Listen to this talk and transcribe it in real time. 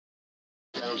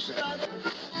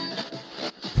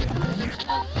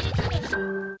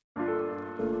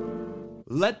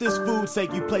Let this food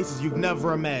take you places you've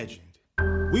never imagined.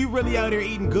 We really out here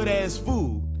eating good-ass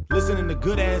food, listening to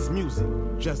good-ass music,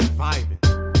 just vibing.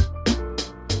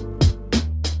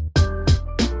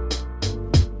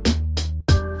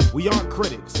 We aren't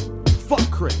critics.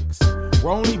 Fuck critics.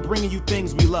 We're only bringing you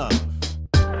things we love.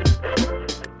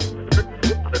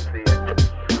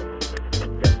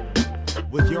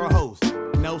 With your host,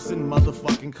 Nelson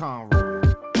motherfucking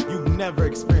Conroy. You've never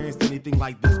experienced anything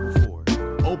like this before.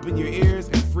 Open your ears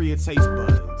and free your taste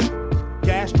buds.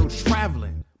 Gastro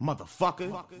traveling,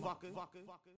 motherfucker.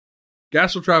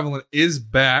 Gastro Traveling is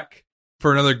back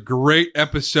for another great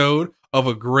episode of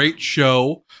a great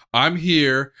show. I'm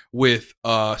here with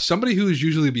somebody who is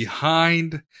usually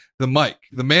behind the mic,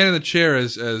 the man in the chair,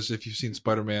 as if you've seen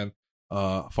Spider-Man,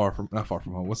 not Far From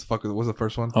Home. What's the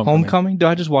first one? Homecoming. Did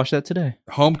I just watch that today?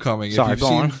 Homecoming. Sorry,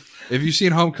 if you've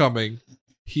seen Homecoming,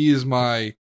 he is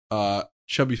my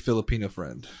chubby Filipino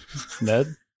friend.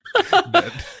 Ned.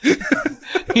 Ned.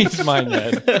 He's my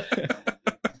Ned.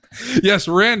 Yes,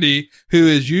 Randy, who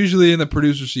is usually in the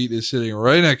producer seat, is sitting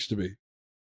right next to me.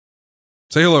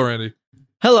 Say hello, Randy.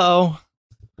 Hello.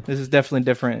 This is definitely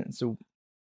different,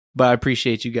 but I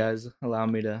appreciate you guys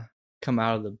allowing me to come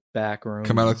out of the back room.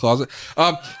 Come out of the closet.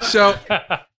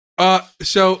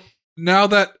 So now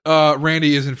that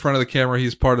Randy is in front of the camera,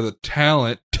 he's part of the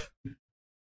talent.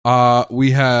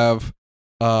 We have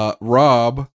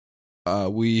Rob.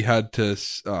 We had to.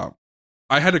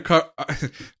 I had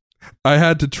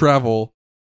to travel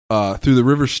through the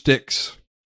River Styx.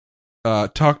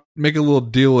 Make a little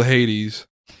deal with Hades,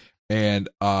 and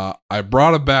I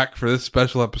brought him back for this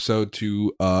special episode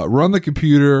to run the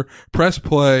computer, press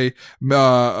play,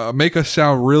 make us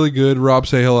sound really good. Rob,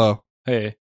 say hello.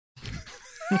 Hey.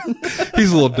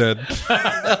 He's a little dead.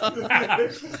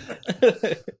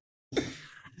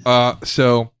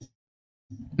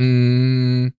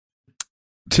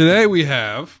 Today we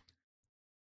have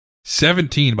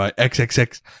 17 by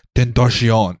XXX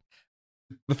Tentacion.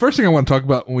 The first thing I want to talk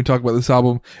about when we talk about this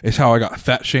album is how I got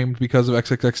fat shamed because of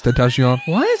XXX Tentacion.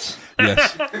 What?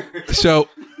 Yes. So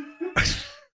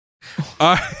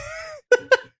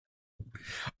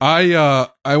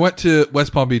I went to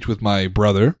West Palm Beach with my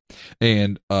brother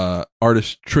and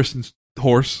artist Tristan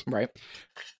Horse, right?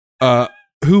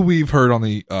 Who we've heard on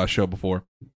the show before.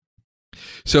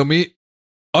 So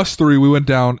us three, we went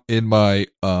down in my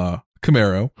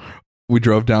Camaro. We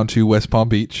drove down to West Palm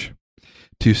Beach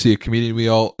to see a comedian we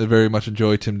all very much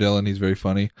enjoy, Tim Dillon. He's very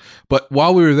funny. But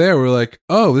while we were there, we were like,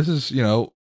 oh, this is,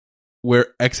 where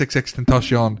XXX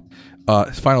Tentacion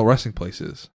his final resting place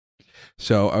is.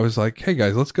 So I was like, hey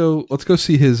guys, let's go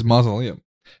see his mausoleum.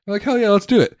 We're like, hell yeah, let's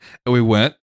do it. And we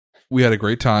went. We had a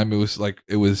great time. It was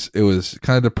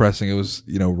kind of depressing. It was,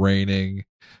 raining.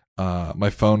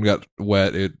 My phone got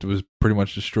wet. It was pretty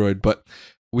much destroyed. But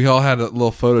we all had a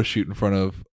little photo shoot in front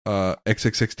of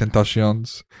XXX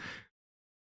Tentacion's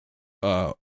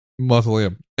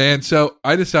mausoleum. And so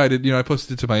I decided, I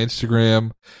posted it to my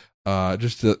Instagram,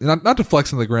 just to not to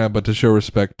flex on the gram, but to show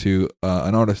respect to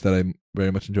an artist that I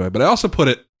very much enjoy. But I also put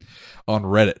it on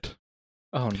Reddit.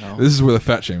 Oh no! This is where the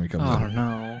fat shaming comes in. Oh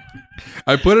no!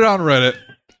 I put it on Reddit,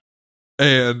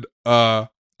 and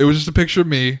it was just a picture of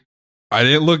me. I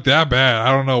didn't look that bad.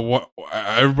 I don't know what.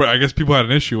 I guess people had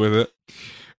an issue with it.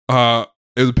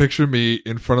 It was a picture of me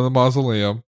in front of the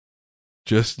mausoleum,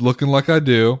 just looking like I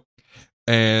do,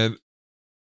 and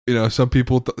some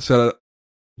people said,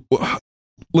 "Let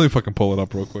me fucking pull it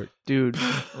up real quick, dude."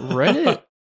 Reddit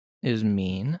is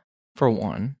mean for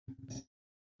one,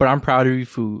 but I'm proud of you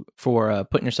for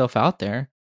putting yourself out there.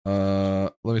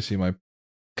 Let me see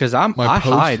because I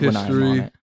hide when I'm on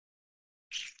it.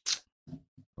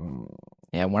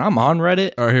 Yeah, when I'm on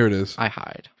Reddit, all right, here it is. I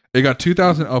hide. It got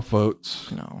 2,000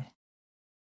 upvotes. No.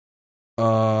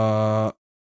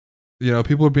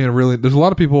 People are being really. There's a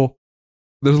lot of people.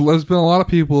 There's been a lot of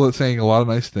people that saying a lot of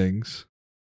nice things.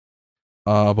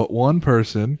 But one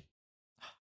person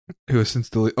who has since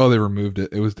deleted. Oh, they removed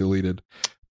it. It was deleted.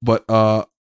 But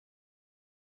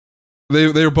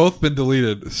they're both been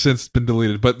deleted.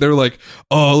 But they're like,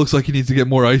 oh, it looks like he needs to get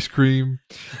more ice cream,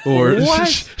 or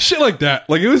shit like that.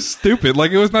 Like, it was stupid.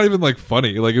 Like, it was not even like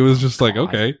funny. Like, it was just like,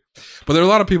 okay. But there are a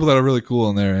lot of people that are really cool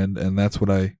in there, and that's what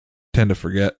I tend to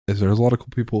forget is there's a lot of cool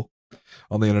people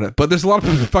on the internet. But there's a lot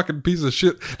of fucking pieces of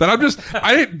shit that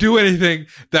I didn't do anything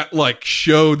that like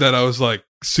showed that I was like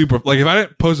super. Like, if I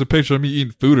didn't post a picture of me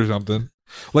eating food or something,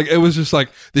 like, it was just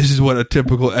like, this is what a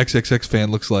typical XXX fan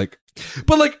looks like.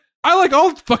 But like, I like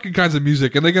all fucking kinds of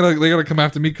music, and they gotta come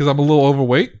after me because I'm a little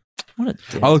overweight. What a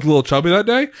dick. I looked a little chubby that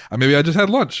day. Maybe I just had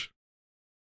lunch.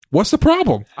 What's the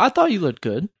problem? I thought you looked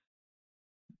good.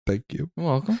 Thank you. You're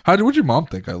welcome. What'd your mom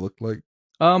think I looked like?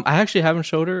 I actually haven't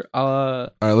showed her. All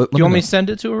right, let You want me know. to send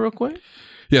it to her real quick?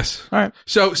 Yes. All right.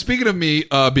 So speaking of me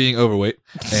being overweight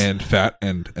and fat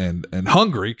and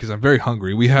hungry, because I'm very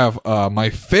hungry, we have my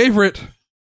favorite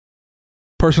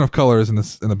person of color is in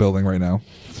the building right now.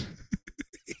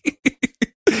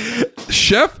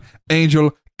 Chef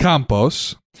Angel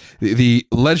Campos, the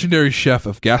legendary chef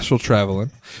of Gastro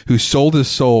Travelin', who sold his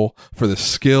soul for the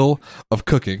skill of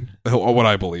cooking, what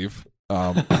I believe.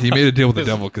 He made a deal with the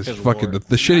devil because fucking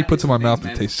the shit he puts in my mouth,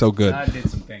 it tastes so good. I did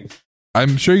some things.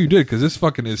 I'm sure you did, because this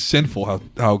fucking is sinful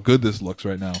how good this looks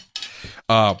right now.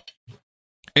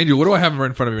 Angel, what do I have right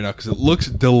in front of me now? Because it looks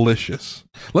delicious.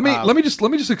 Let me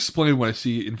just explain what I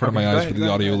see in front of my eyes for the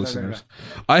audio listeners.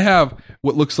 I have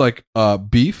what looks like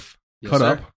beef cut sir.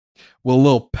 up with a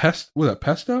little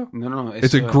pesto. No.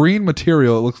 It's a green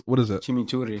material. It looks. What is it?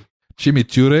 chimichurri.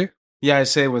 Chimichurri. Yeah, I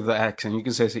say it with the accent. You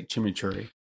can say chimichurri.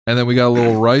 And then we got a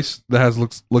little rice that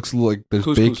looks like there's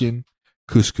Couscous. bacon,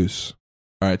 couscous.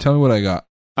 All right, tell me what I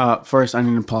got. First, I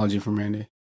need an apology from Randy.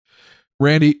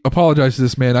 Randy, apologize to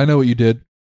this man. I know what you did.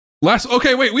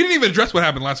 Okay, wait, we didn't even address what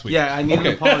happened last week. Yeah, I need Okay.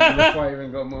 an apology before I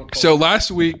even go move. So last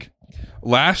week,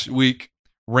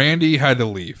 Randy had to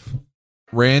leave.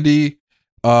 Randy,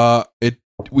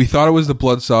 we thought it was the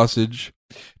blood sausage.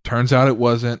 Turns out it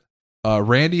wasn't.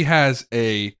 Randy has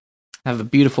I have a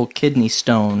beautiful kidney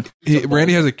stone.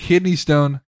 Randy has a kidney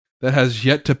stone that has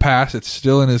yet to pass. It's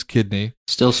still in his kidney,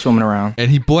 Still swimming around.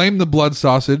 and he blamed the blood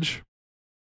sausage.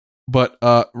 But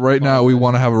right now, we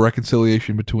want to have a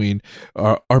reconciliation between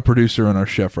our producer and our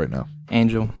chef right now.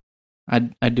 Angel, I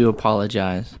do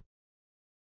apologize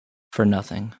for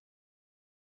nothing.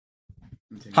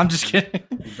 I'm just kidding.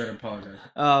 You better apologize.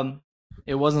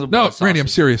 It wasn't a No, blood Randy, I'm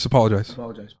sausage. serious. Apologize.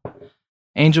 Apologize.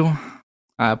 Angel,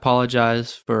 I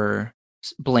apologize for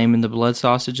blaming the blood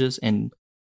sausages and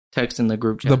texting the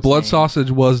group chat. The blood saying-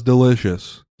 sausage was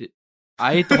delicious.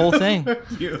 I ate the whole thing.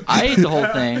 I ate the whole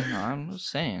thing. I'm just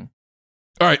saying.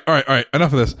 All right.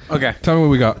 Enough of this. Okay. Tell me what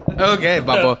we got. Okay,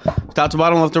 Babo. Top to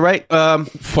bottom, left to right.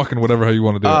 Fucking whatever how you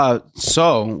want to do it.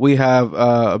 So we have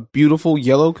a beautiful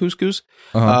yellow couscous.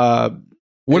 Uh-huh.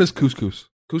 What is couscous?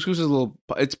 Couscous is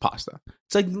it's pasta.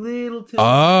 It's like little.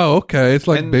 Oh, okay. It's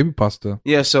like And- baby pasta.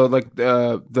 Yeah, so like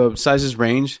the sizes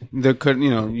range. There could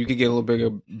you could get a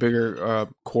little bigger,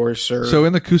 coarser. So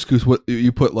in the couscous, what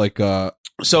you put like?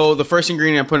 So the first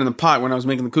ingredient I put in the pot when I was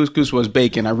making the couscous was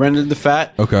bacon. I rendered the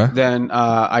fat. Okay. Then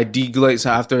I deglaze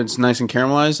after it's nice and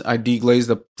caramelized. I deglaze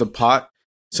the pot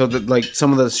so that like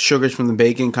some of the sugars from the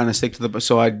bacon kind of stick to the.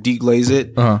 So I deglaze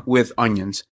it with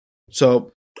onions.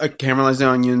 So I caramelize the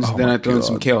onions. Oh then my I throw in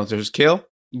some God. kale. There's kale.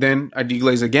 Then I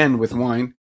deglaze again with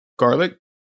wine, garlic.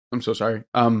 I'm so sorry.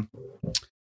 Then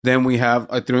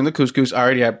I threw in the couscous. I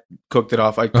already had cooked it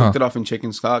off. I cooked it off in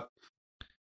chicken stock.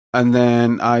 And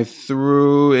then I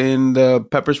threw in the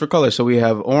peppers for color. So we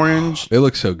have orange. It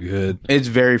looks so good. It's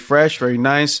very fresh, very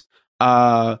nice.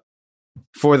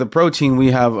 For the protein,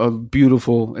 we have a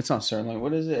beautiful, it's not sirloin,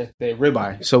 what is it? The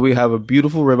ribeye. So we have a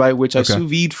beautiful ribeye, which I Okay. sous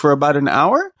vide for about an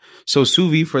hour. So sous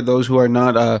vide, for those who are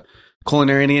not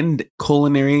culinarily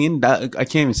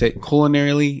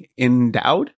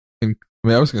endowed. I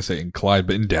mean, I was gonna say inclined,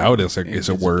 but endowed is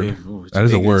a word. It's That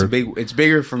is a big. word. It's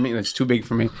bigger for me. It's too big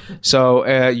for me. So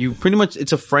you pretty much,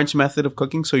 it's a French method of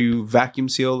cooking. So you vacuum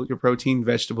seal your protein,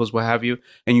 vegetables, what have you,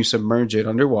 and you submerge it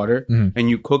underwater Mhm.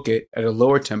 and you cook it at a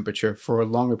lower temperature for a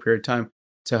longer period of time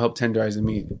to help tenderize the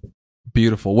meat.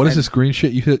 Beautiful. What is And- this green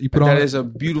shit you put on? That it? is a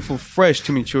beautiful fresh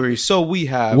chimichurri. So we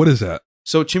have What is that?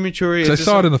 so chimichurri. 'Cause I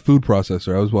saw it in the food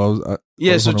processor. I was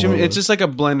Yeah, so wondering what it it's just like a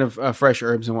blend of fresh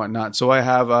herbs and whatnot. So I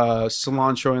have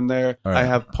cilantro in there. All right. I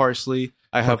have parsley.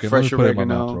 I have Okay, fresh let me put it in my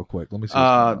mouth oregano. real quick. Let me see.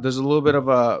 There's a little bit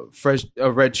of fresh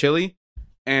red chili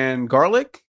and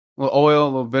garlic, a little oil, a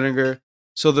little vinegar.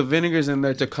 So the vinegar's in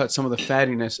there to cut some of the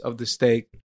fattiness of the steak.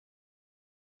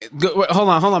 Wait, hold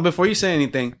on. Before you say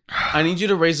anything, I need you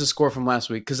to raise the score from last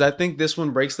week because I think this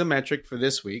one breaks the metric for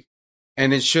this week,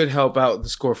 and it should help out the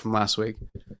score from last week.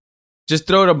 Just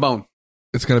throw it a bone.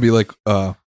 It's gonna be like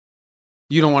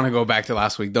You don't want to go back to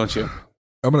last week, don't you?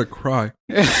 I'm gonna cry.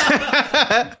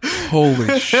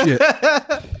 Holy shit.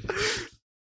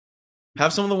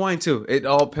 Have some of the wine too. It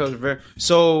all pales very.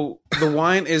 So the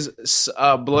wine is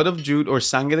blood of Jude or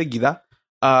sangre de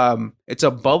Gida. It's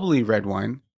a bubbly red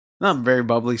wine, not very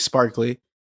bubbly, sparkly,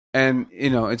 and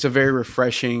it's a very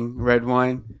refreshing red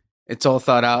wine. It's all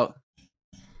thought out.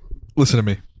 Listen to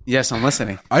me. Yes, I'm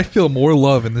listening. I feel more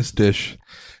love in this dish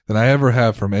than I ever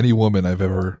have from any woman I've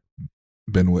ever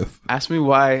been with. Ask me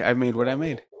why I made what I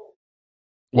made.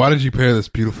 Why did you pair this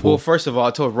beautiful? Well, first of all,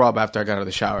 I told Rob after I got out of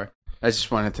the shower. I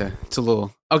just wanted to. It's a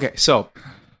little. Okay, so.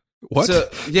 What? So,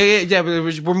 yeah. But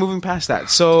we're moving past that.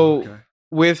 So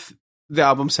with the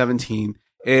album 17,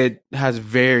 it has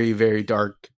very, very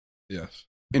dark. Yes.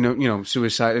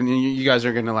 Suicide, and you guys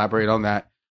are going to elaborate on that.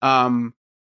 I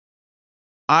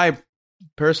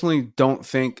personally don't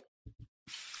think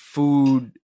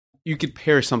food. You could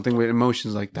pair something with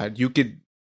emotions like that. You could,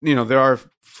 there are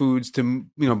foods to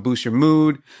boost your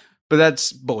mood, but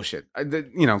that's bullshit.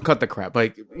 Cut the crap.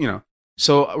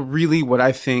 So really, what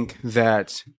I think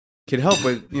that could help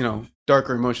with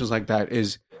darker emotions like that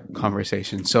is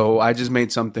conversation. So I just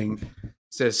made something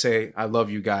to say I love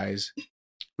you guys.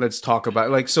 Let's talk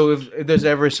about it. So if there's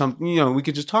ever something we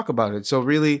could just talk about it. So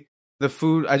really the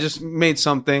food, I just made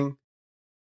something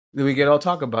that we could all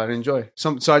talk about and enjoy.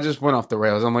 So I just went off the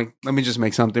rails. I'm like, let me just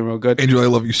make something real good. Angel, I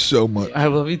love you so much. I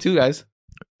love you too, guys.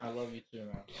 I love you too,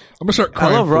 man. I'm gonna start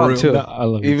crying. I love for Rob real. too. No, I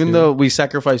love you Even too. though we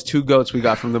sacrificed 2 goats we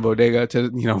got from the bodega to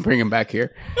bring him back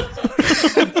here.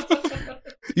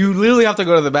 You literally have to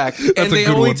go to the back. That's and a they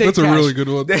good only one. take That's a cash. really good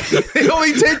one. They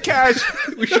only take cash.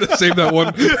 We should have saved that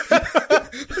one.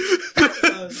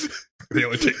 They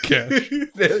only take cash.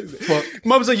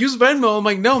 Mom's like, use Venmo. I'm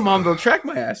like, no, Mom, they'll track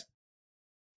my ass.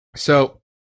 So,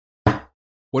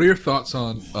 what are your thoughts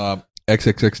on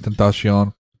XXX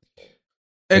Tentacion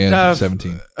and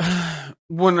 17?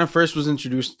 When I first was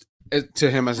introduced to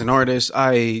him as an artist,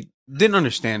 I didn't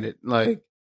understand it.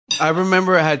 I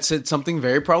remember I had said something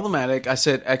very problematic. I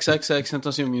said XXX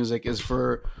Tentacion music is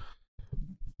for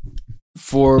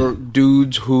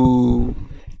dudes who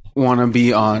want to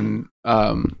be on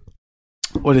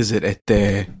what is it at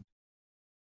the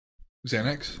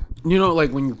Xanax?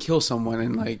 when you kill someone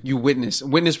and you witness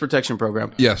protection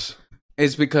program. Yes.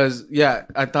 It's because I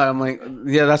thought I'm like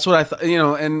that's what I thought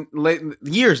and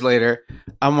years later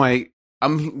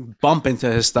I'm bumping to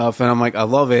his stuff and I'm like I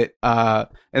love it and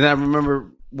then I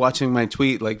remember watching my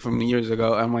tweet from years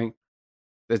ago. I'm like,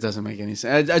 that doesn't make any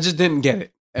sense. I just didn't get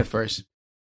it at first,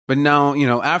 but now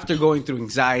after going through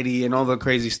anxiety and all the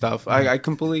crazy stuff, I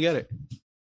completely get it.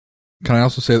 Can I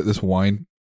also say that this wine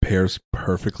pairs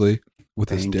perfectly with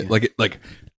this Thank dip? you. Like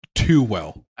too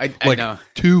well. I know.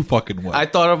 Too fucking well. I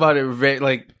thought about it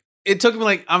very it took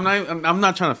me I'm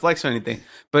not trying to flex or anything,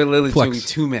 but it literally took me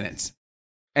 2 minutes,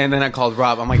 and then I called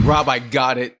Rob. I'm like, Rob, I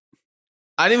got it.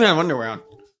 I didn't even have underwear on.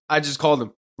 I just called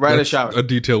him right in the shower. A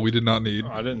detail we did not need.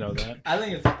 Oh, I didn't know that. I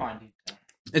think it's a fine detail.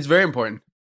 It's very important.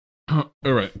 All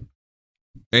right.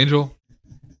 Angel,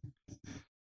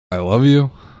 I love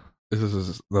you. This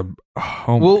is the.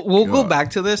 Oh We'll my go God. back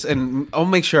to this, and I'll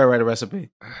make sure I write a recipe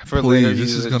for Please, later.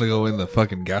 this is usage. gonna go in the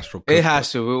fucking gastro. It has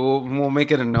to. We'll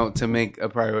make it a note to make a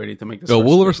priority to make this. No,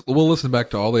 first. we'll listen back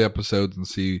to all the episodes and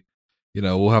see.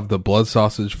 We'll have the blood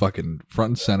sausage fucking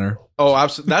front and center. Oh,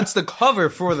 absolutely. That's the cover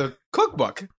for the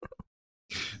cookbook.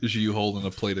 Is you holding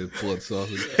a plate of blood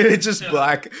sausage? It's just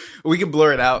black. We can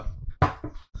blur it out.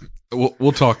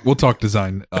 We'll talk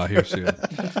design here soon.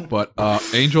 But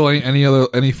Angel,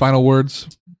 any final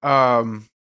words? I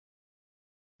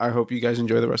hope you guys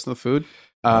enjoy the rest of the food.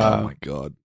 Oh my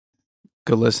God.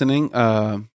 Good listening.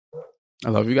 I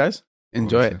love you guys.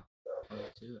 Enjoy it.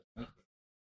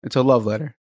 It's a love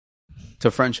letter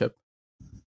to friendship.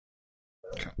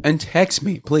 And text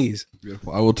me, please.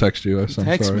 Beautiful. I will text you. I'm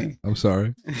Text sorry. me. I'm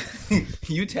sorry.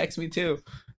 You text me too.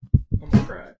 I'm gonna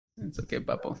cry. It's okay,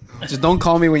 Beppo. Just don't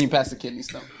call me when you pass the kidney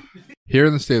stone. Here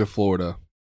in the state of Florida,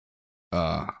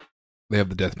 they have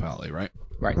the death penalty, right?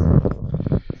 Right.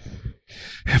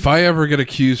 If I ever get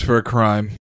accused for a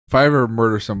crime, if I ever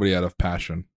murder somebody out of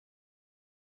passion,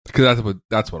 because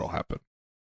that's what'll happen,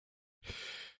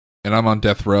 and I'm on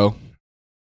death row,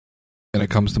 and it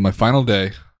comes to my final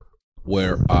day,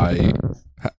 where I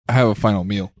have a final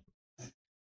meal,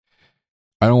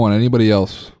 I don't want anybody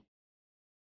else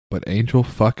but Angel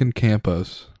fucking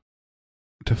Campos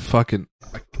to fucking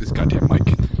this goddamn mic.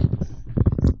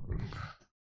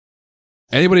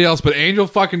 Anybody else but Angel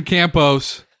fucking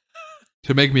Campos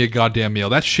to make me a goddamn meal.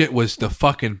 That shit was the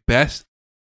fucking best.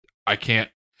 I can't.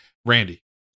 Randy,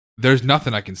 there's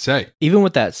nothing I can say. Even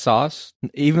with that sauce,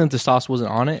 even if the sauce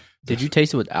wasn't on it, did you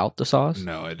taste it without the sauce?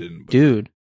 No, I didn't. But Dude.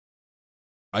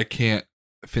 I can't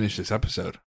finish this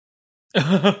episode.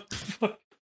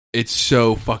 It's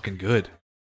so fucking good.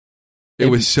 It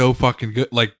was so fucking good.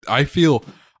 Like I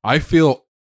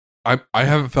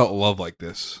haven't felt love like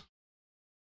this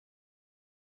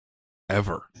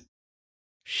ever.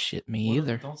 Shit, me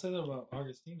either. Don't say that about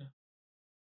Augustina.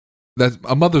 That's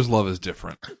a mother's love is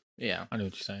different. Yeah. I know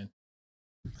what you're saying.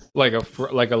 Like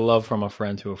a love from a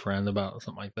friend to a friend about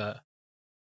something like that.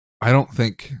 I don't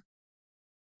think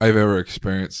I've ever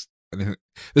experienced anything.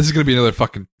 This is going to be another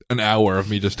fucking an hour of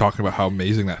me just talking about how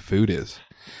amazing that food is.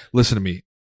 Listen to me.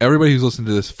 Everybody who's listening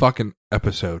to this fucking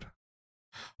episode,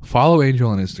 follow Angel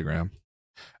on Instagram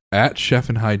at Chef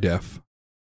in High Def.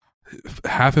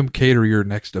 Have him cater your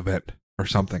next event or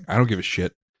something. I don't give a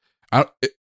shit.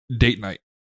 Date night.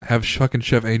 Have fucking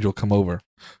Chef Angel come over.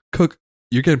 Cook.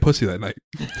 You're getting pussy that night.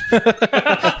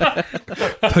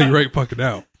 I'll tell you right fucking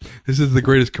now. This is the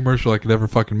greatest commercial I could ever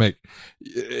fucking make.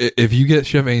 If you get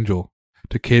Chef Angel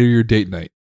to cater your date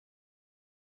night,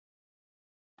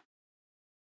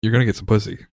 you're going to get some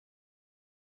pussy.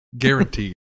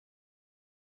 Guaranteed.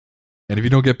 And if you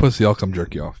don't get pussy, I'll come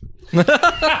jerk you off.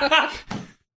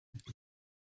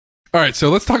 All right, so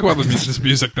let's talk about this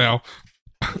music now.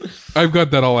 I've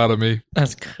got that all out of me.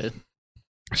 That's good.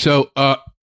 So,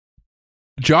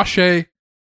 Joshe,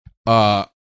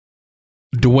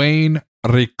 Dwayne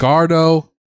Ricardo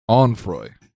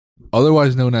Onfroy,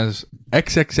 otherwise known as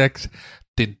XXX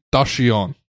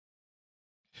Tentacion.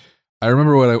 I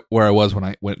remember where I was when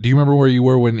I went. Do you remember where you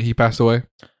were when he passed away?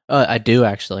 I do,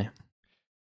 actually.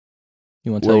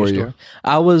 You want to tell your story?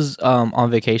 I was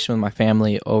on vacation with my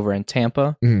family over in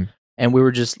Tampa, and we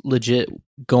were just legit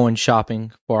going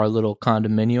shopping for our little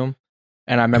condominium.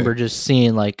 And I remember just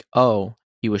seeing like, oh,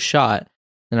 he was shot.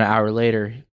 And an hour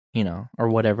later, or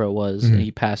whatever it was,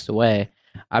 he passed away.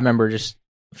 I remember just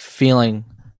feeling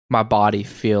my body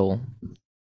feel,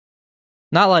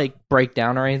 not like break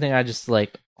down or anything. I just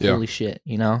like, holy shit,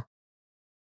 Yeah.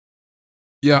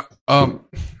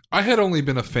 I had only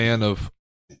been a fan of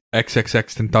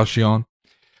XXX Tentacion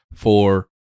for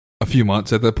a few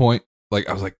months at that point. Like,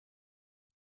 I was like,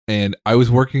 and I was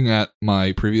working at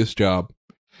my previous job.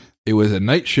 It was a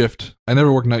night shift. I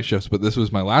never worked night shifts, but this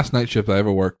was my last night shift I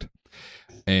ever worked.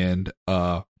 And,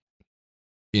 so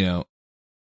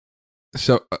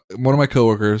one of my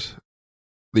coworkers,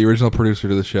 the original producer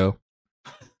to the show,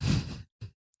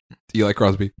 Eli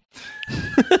Crosby,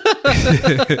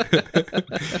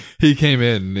 he came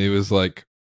in and he was like,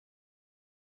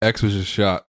 X was just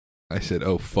shot. I said,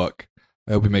 oh, fuck.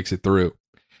 I hope he makes it through.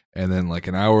 And then like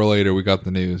an hour later, we got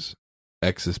the news.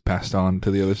 X is passed on to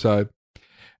the other side.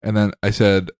 And then I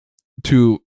said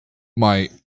to my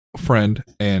friend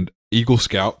and Eagle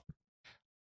Scout,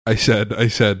 I said,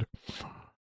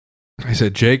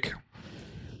 Jake,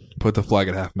 put the flag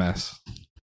at half mast.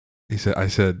 I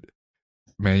said,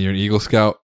 man, you're an Eagle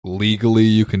Scout. Legally,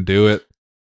 you can do it.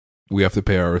 We have to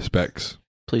pay our respects.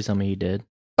 Please tell me he did.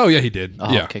 Oh, yeah, he did.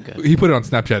 Oh, yeah. okay, good. He put it on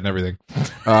Snapchat and everything.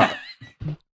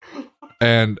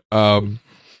 And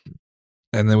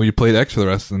then we played X for the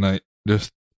rest of the night.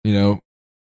 Just,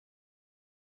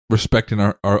 respecting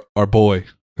our boy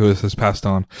who has passed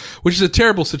on, which is a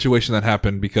terrible situation that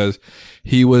happened because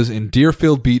he was in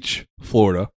Deerfield Beach,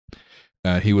 Florida.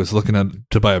 He was looking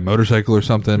to buy a motorcycle or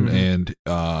something, and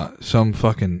some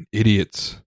fucking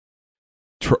idiots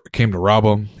came to rob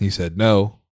him. He said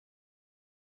no,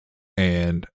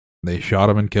 and they shot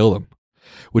him and killed him,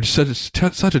 which is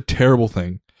such a terrible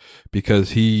thing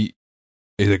because he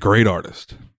is a great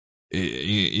artist.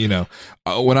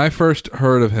 When I first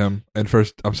heard of him,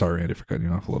 I'm sorry, Andy, for cutting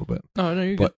you off a little bit. Oh, no,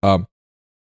 you're good. But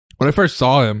when I first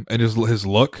saw him and his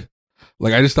look,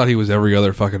 like I just thought he was every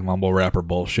other fucking mumble rapper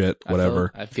bullshit,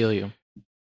 whatever. I feel you.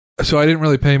 So I didn't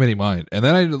really pay him any mind, and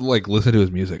then I like listened to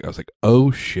his music. I was like,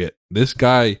 oh shit, this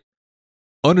guy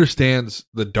understands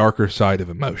the darker side of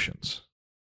emotions.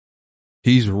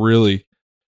 He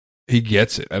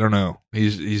gets it. I don't know.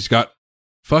 He's got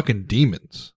fucking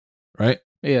demons, right?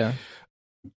 Yeah.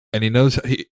 And he knows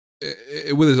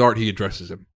with his art, he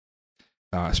addresses him,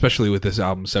 especially with this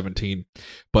album 17.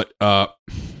 But I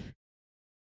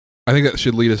think that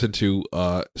should lead us into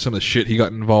some of the shit he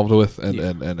got involved with and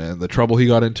the trouble he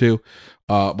got into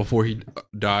before he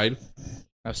died.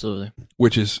 Absolutely.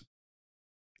 Which is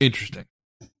interesting.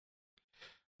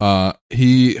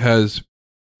 He was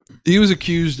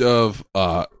accused of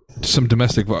some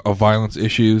domestic violence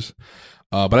issues,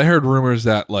 but I heard rumors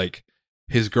that like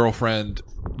his girlfriend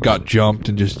got jumped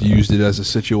and just used it as a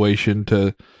situation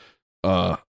to,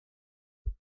 just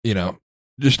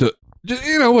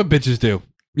what bitches do,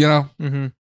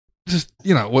 just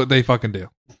what they fucking do.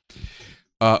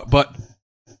 But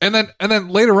and then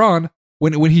later on,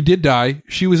 when he did die,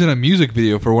 she was in a music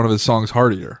video for one of his songs,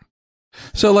 Hard Eater.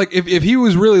 So like, if he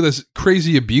was really this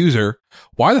crazy abuser,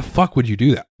 why the fuck would you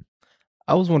do that?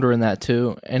 I was wondering that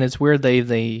too, and it's weird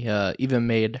they even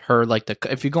made her like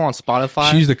if you go on Spotify,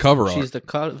 she's the cover art. She's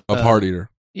the of Hard Eater.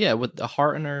 Yeah, with the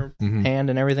heart in her hand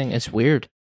and everything. It's weird.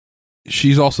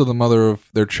 She's also the mother of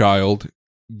their child,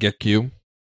 Gekyu.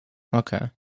 Okay.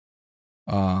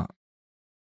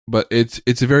 But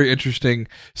it's a very interesting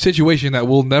situation that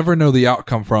we'll never know the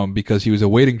outcome from because he was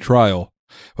awaiting trial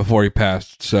before he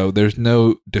passed. So there's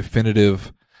no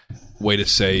definitive way to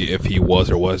say if he was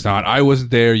or was not. I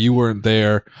wasn't there. You weren't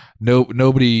there.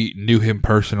 Nobody knew him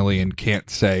personally and can't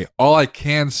say. All I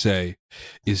can say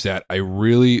is that I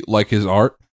really like his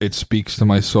art. It speaks to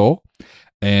my soul.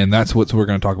 And that's what we're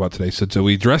going to talk about today. So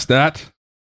we addressed that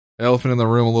elephant in the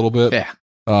room a little bit. Yeah.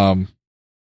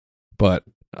 But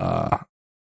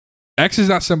X is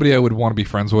not somebody I would want to be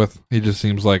friends with. He just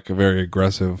seems like a very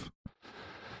aggressive,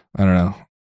 I don't know,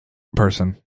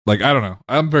 person. Like, I don't know.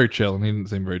 I'm very chill, and he didn't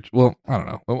seem very... Well, I don't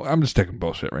know. I'm just taking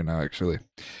bullshit right now, actually.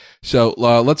 So,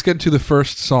 let's get into the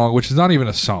first song, which is not even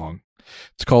a song.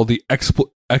 It's called The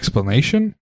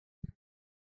Explanation,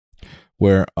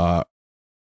 where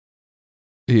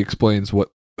he explains what...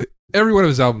 Every one of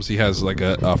his albums, he has, like,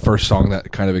 a first song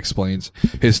that kind of explains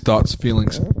his thoughts,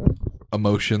 feelings,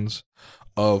 emotions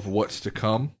of what's to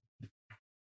come.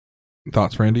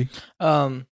 Thoughts, Randy?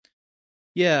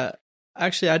 Yeah.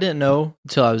 Actually, I didn't know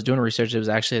until I was doing research. It was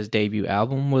actually his debut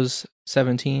album was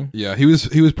 17. Yeah, he was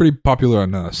pretty popular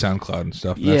on SoundCloud and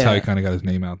stuff. That's how he kind of got his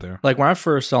name out there. Like when I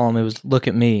first saw him, it was "Look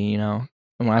at Me," you know.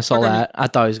 And when I saw that, I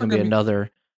thought he was going to be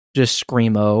another just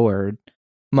screamo or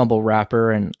mumble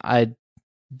rapper, and I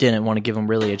didn't want to give him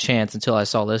really a chance until I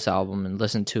saw this album and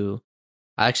listened to.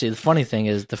 Actually, the funny thing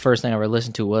is, the first thing I ever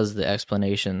listened to was The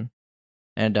Explanation,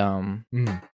 and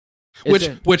which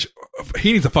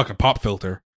he needs a fucking pop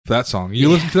filter. For that song, you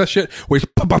listen to that shit where he's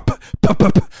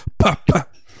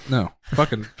no,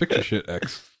 fucking fix your shit,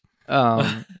 X.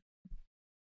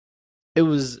 It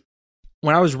was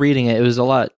when I was reading it, it was a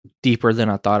lot deeper than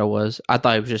I thought it was. I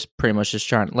thought he was just pretty much just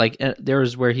trying. Like there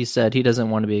was where he said he doesn't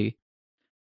want to be,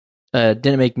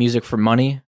 didn't make music for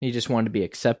money. He just wanted to be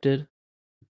accepted.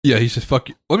 Yeah, he says fuck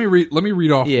you. Let me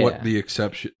read off what the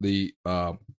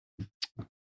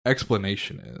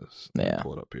explanation is. Let me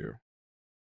pull it up here.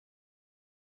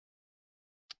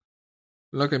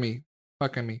 Look at me.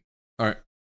 Fuck at me. All right.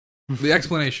 The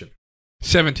explanation.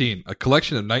 17. A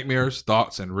collection of nightmares,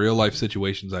 thoughts, and real-life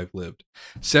situations I've lived.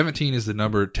 17 is the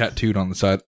number tattooed on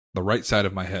the right side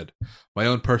of my head. My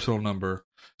own personal number,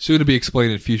 soon to be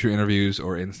explained in future interviews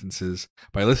or instances.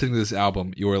 By listening to this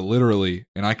album, you are literally,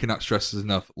 and I cannot stress this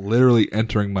enough, literally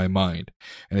entering my mind.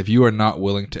 And if you are not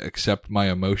willing to accept my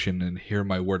emotion and hear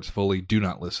my words fully, do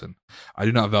not listen. I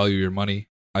do not value your money.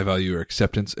 I value your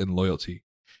acceptance and loyalty.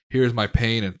 Here is my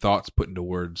pain and thoughts put into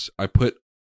words. I put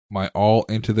my all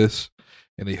into this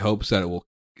in the hopes that it will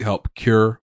help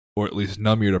cure or at least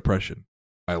numb your depression.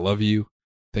 I love you.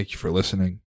 Thank you for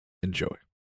listening. Enjoy.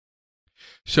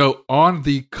 So on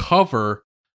the cover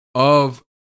of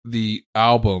the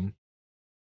album,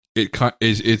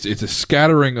 it's a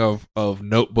scattering of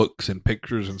notebooks and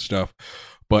pictures and stuff,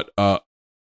 but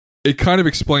it kind of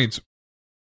explains,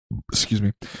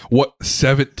 what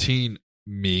 17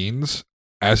 means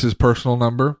as his personal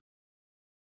number.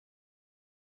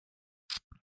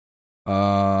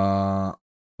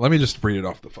 Let me just read it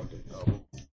off the fucking album.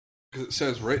 Because it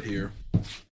says right here,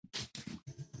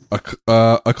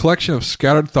 a collection of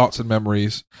scattered thoughts and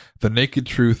memories, the naked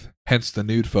truth, hence the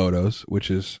nude photos, which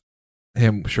is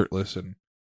him shirtless and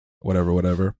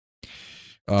whatever.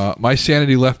 My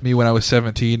sanity left me when I was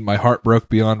 17. My heart broke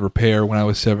beyond repair when I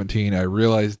was 17. I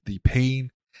realized the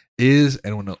pain is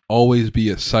and will always be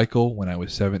a cycle when I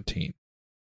was 17.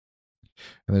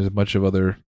 And there's a bunch of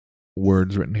other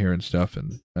words written here and stuff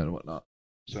and whatnot.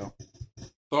 So,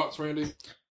 thoughts, Randy?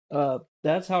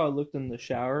 That's how I looked in the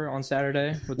shower on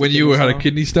Saturday. When you had a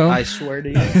kidney stone? I swear to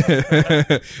you.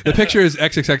 The picture is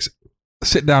XXX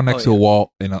sitting down next to a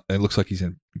wall, and it looks like he's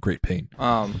in great pain.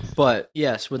 But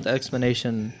yes, with the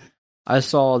explanation, I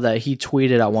saw that he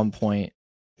tweeted at one point.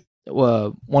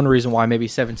 One reason why maybe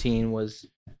 17 was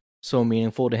so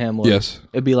meaningful to him was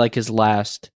it'd be like his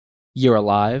last year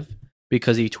alive,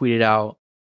 because he tweeted out,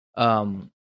 and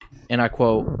I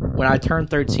quote, "When I turned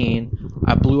 13,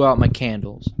 I blew out my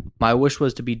candles. My wish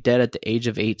was to be dead at the age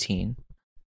of 18.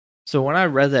 So when I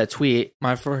read that tweet,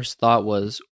 my first thought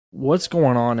was, what's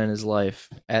going on in his life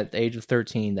at the age of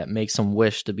 13 that makes him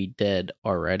wish to be dead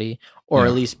already, or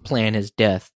at least plan his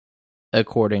death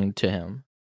according to him?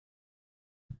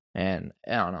 And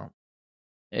I don't know.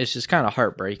 It's just kind of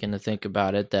heartbreaking to think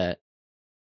about it that,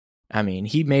 I mean,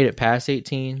 he made it past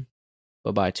 18,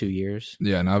 but by 2 years.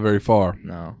 Yeah, not very far.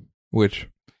 No. Which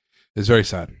is very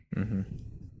sad.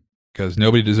 Because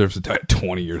nobody deserves to die at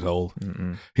 20 years old.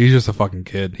 Mm-mm. He's just a fucking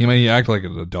kid. He act like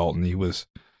an adult, and he was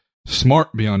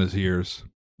smart beyond his years,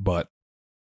 but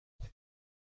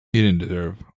he didn't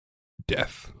deserve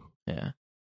death. Yeah.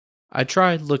 I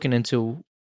tried looking into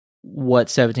what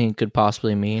 17 could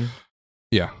possibly mean.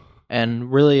 Yeah.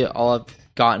 And really all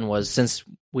I've gotten was, since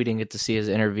we didn't get to see his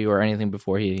interview or anything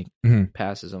before he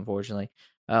passes, unfortunately,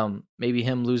 maybe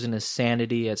him losing his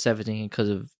sanity at 17 because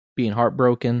of being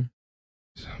heartbroken.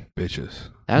 Bitches.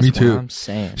 That's Me too. what I'm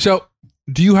saying. So,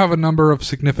 do you have a number of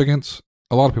significance?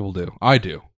 A lot of people do. I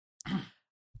do.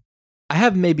 I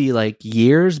have maybe like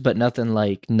years, but nothing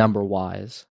like number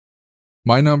wise.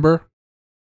 My number,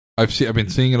 I've been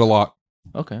seeing it a lot.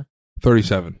 Okay.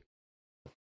 37.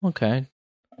 Okay.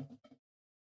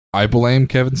 I blame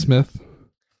Kevin Smith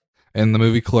and the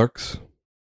movie Clerks.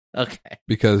 Okay.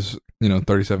 Because,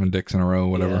 37 dicks in a row,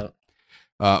 whatever.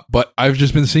 Yeah. But I've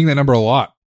just been seeing that number a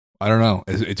lot. I don't know.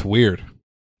 It's weird.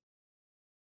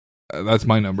 That's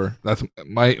my number. That's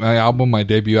my album, my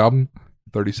debut album,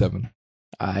 37.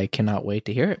 I cannot wait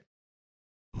to hear it.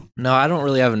 No, I don't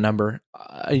really have a number.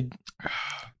 I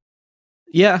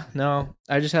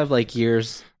just have like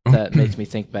years that makes me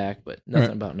think back, but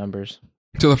nothing about numbers.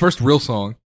 So the first real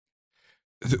song,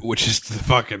 which is the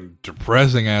fucking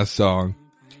depressing ass song,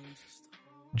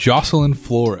 Jocelyn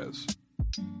Flores.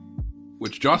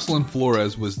 Which Jocelyn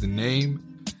Flores was the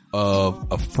name of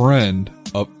a friend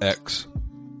of X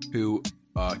who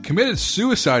committed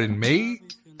suicide in May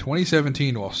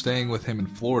 2017 while staying with him in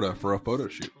Florida for a photo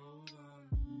shoot.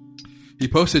 He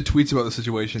posted tweets about the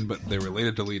situation, but they were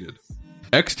later deleted.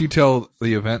 X detailed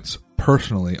the events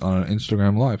personally on an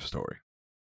Instagram live story.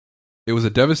 It was a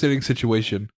devastating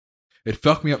situation. It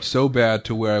fucked me up so bad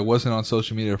to where I wasn't on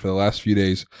social media for the last few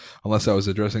days unless I was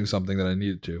addressing something that I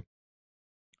needed to.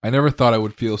 I never thought I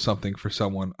would feel something for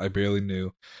someone I barely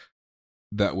knew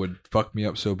that would fuck me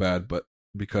up so bad, but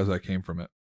because I came from it.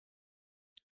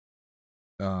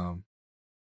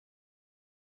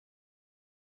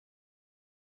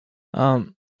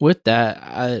 With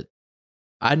that,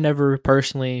 I never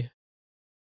personally.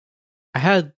 I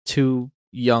had two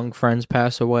young friends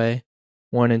pass away,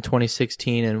 one in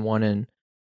 2016 and one in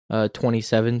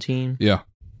 2017. Yeah.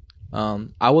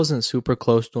 I wasn't super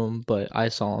close to them, but I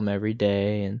saw them every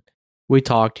day, and we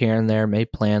talked here and there,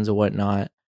 made plans and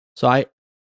whatnot.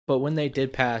 But when they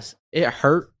did pass, it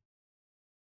hurt,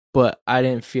 but I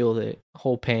didn't feel the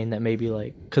whole pain that maybe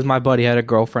because my buddy had a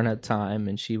girlfriend at the time,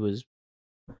 and she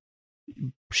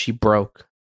broke.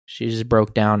 She just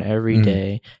broke down every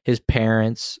day. His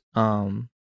parents, so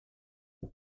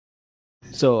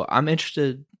I'm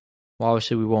interested. Well,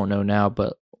 obviously we won't know now,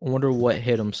 but I wonder what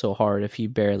hit him so hard if he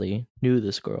barely knew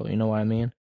this girl. You know what I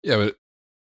mean? Yeah, but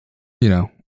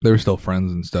they were still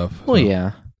friends and stuff. Well,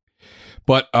 yeah.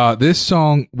 But this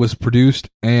song was produced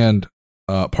and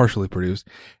partially produced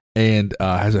and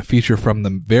has a feature from the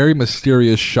very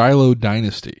mysterious Shiloh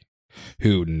Dynasty,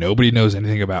 who nobody knows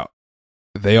anything about.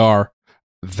 They are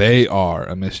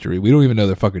a mystery. We don't even know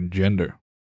their fucking gender.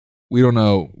 We don't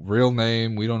know real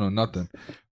name. We don't know nothing.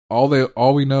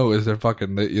 All we know is they're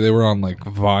fucking. They were on like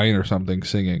Vine or something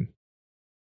singing.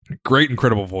 Great,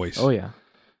 incredible voice. Oh yeah.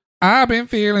 I've been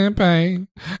feeling pain.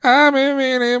 I've been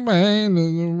feeling pain.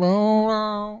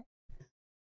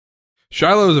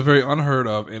 Shiloh is a very unheard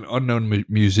of and unknown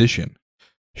musician.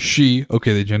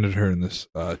 They gendered her in this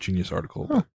Genius article.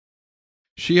 Huh.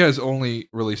 She has only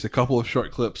released a couple of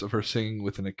short clips of her singing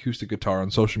with an acoustic guitar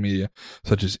on social media,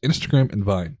 such as Instagram and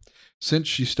Vine. Since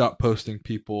she stopped posting,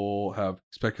 people have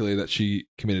speculated that she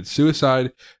committed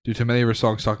suicide due to many of her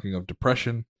songs talking of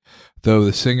depression. Though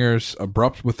the singer's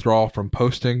abrupt withdrawal from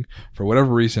posting, for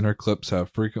whatever reason, her clips have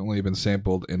frequently been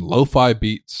sampled in lo-fi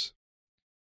beats.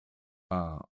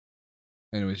 And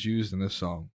it was used in this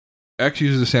song. X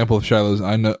uses a sample of Shiloh's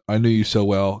I Knew You So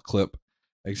Well clip,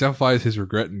 exemplifies his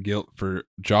regret and guilt for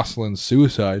Jocelyn's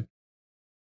suicide,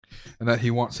 and that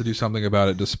he wants to do something about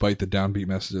it despite the downbeat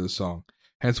message of the song.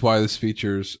 Hence why this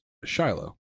features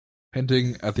Shiloh,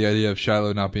 hinting at the idea of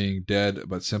Shiloh not being dead,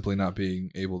 but simply not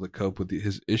being able to cope with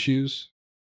his issues.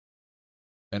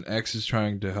 And X is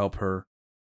trying to help her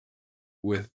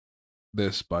with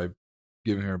this by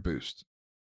giving her a boost.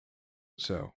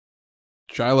 So,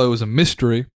 Shiloh is a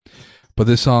mystery, but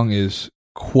this song is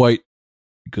quite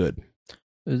good.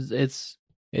 It's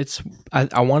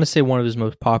I want to say one of his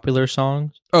most popular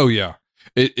songs. Oh yeah,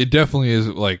 it definitely is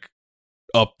like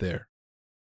up there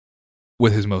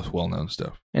with his most well-known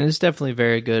stuff. And it's definitely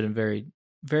very good and very,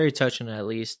 very touching, at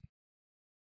least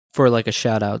for like a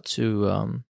shout out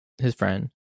to his friend.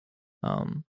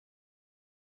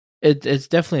 It's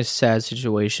definitely a sad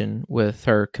situation with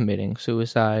her committing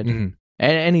suicide. Mm-hmm.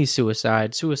 And any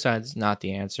suicide. Suicide's not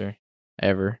the answer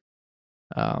ever.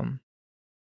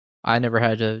 I never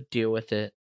had to deal with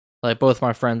it. Like both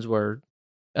my friends were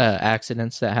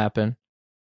accidents that happened.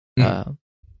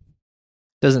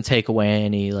 Doesn't take away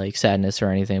any like sadness or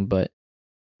anything, but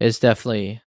it's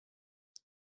definitely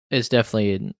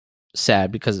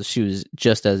sad because she was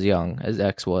just as young as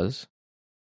X was.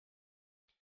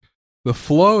 The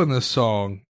flow in this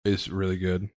song is really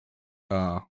good.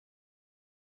 I'm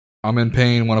in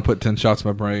pain, want to put 10 shots in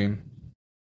my brain.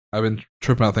 I've been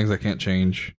tripping out things I can't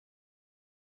change.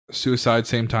 Suicide,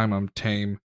 same time, I'm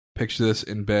tame. Picture this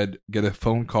in bed, get a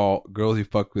phone call, girls you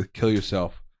fuck with, kill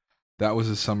yourself. That was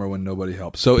the summer when nobody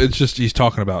helped. So it's just, he's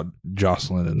talking about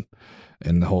Jocelyn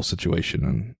and the whole situation.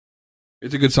 And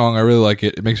it's a good song. I really like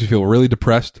it. It makes me feel really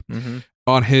depressed. Mm-hmm.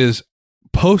 On his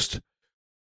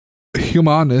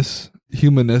post-humanness,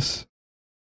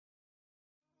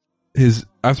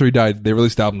 after he died, they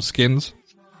released the album Skins.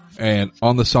 And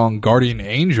on the song Guardian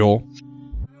Angel,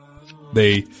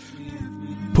 they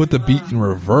put the beat in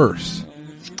reverse.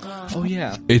 Oh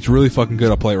yeah, it's really fucking good.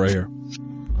 I'll play it right here.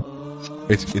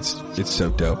 It's so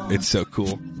dope. It's so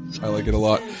cool. I like it a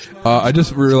lot. I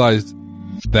just realized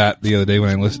that the other day when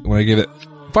I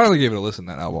finally gave it a listen.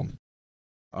 That album.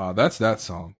 That's that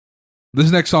song.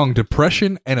 This next song,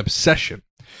 Depression and Obsession,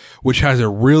 which has a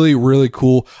really, really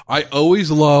cool. I always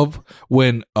love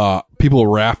when people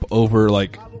rap over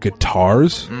like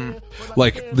guitars,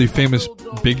 like the famous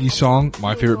Biggie song.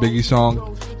 My favorite Biggie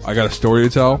song, I Got a Story to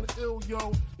Tell,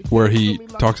 where he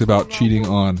talks about cheating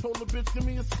on,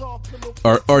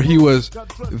 or he was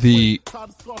the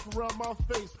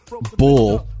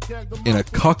bull in a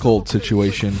cuckold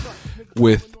situation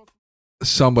with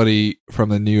somebody from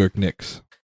the New York Knicks.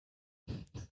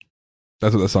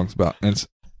 That's what that song's about. And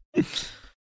it's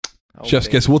Chef's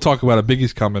Kiss. We'll talk about it.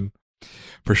 Biggie's coming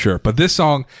for sure. But this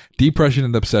song, Depression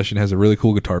and Obsession, has a really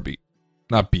cool guitar beat.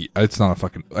 Not beat. It's not a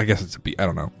fucking... I guess it's a beat. I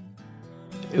don't know.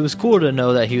 It was cool to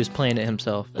know that he was playing it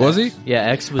himself. Was he? Yeah,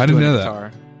 X was doing the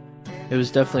guitar. It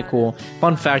was definitely cool.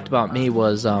 Fun fact about me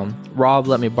was Rob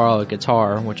let me borrow a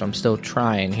guitar, which I'm still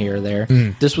trying here or there.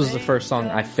 This was the first song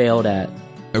I failed at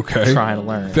trying to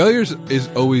learn. Failures is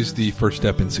always the first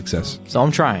step in success. So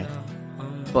I'm trying.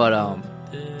 But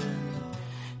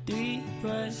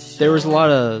there was a lot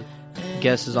of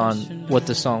guesses on what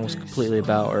the song was completely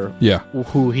about, or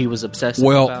who he was obsessed about.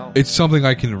 Well, it's something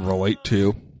I can relate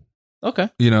to. Okay.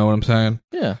 You know what I'm saying?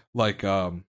 Yeah. Like,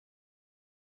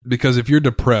 because if you're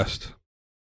depressed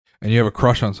and you have a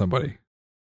crush on somebody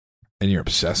and you're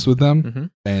obsessed with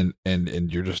them and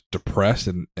you're just depressed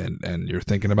and you're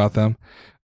thinking about them,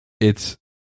 it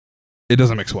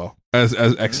doesn't mix well. As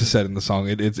X has said in the song,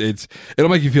 it'll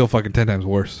make you feel fucking 10 times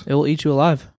worse. It will eat you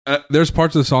alive. There's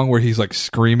parts of the song where he's like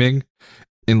screaming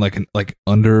in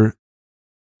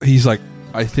he's like,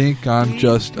 I think I'm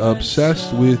just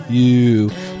obsessed with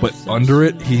you, but under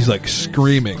it he's like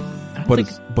screaming, but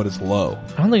it's low.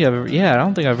 I don't think I've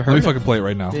ever heard. Let me fucking play it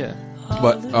right now. Yeah,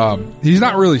 but he's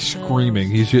not really screaming.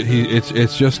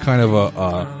 It's just kind of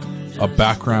a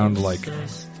background, like,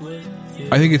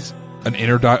 I think it's an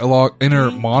inner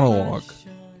monologue,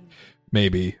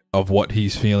 maybe, of what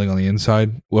he's feeling on the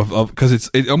inside. Because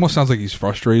it almost sounds like he's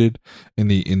frustrated in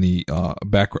the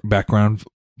background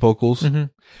vocals.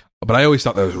 But I always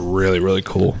thought that was really, really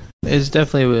cool. It's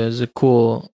definitely was a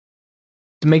cool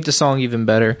to make the song even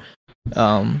better.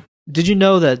 Did you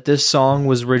know that this song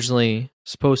was originally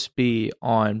supposed to be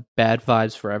on Bad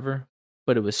Vibes Forever,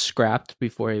 but it was scrapped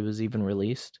before it was even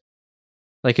released?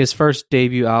 Like, his first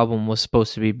debut album was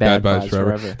supposed to be Bad Vibes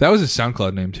Forever. That was his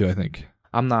SoundCloud name too, I think.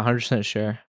 I'm not 100%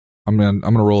 sure. I'm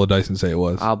gonna roll a dice and say it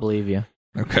was. I'll believe you.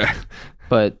 Okay.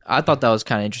 But I thought that was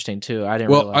kind of interesting too. I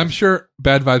didn't. Well, I'm sure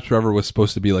Bad Vibes Forever was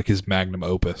supposed to be like his magnum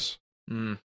opus. You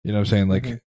know what I'm saying?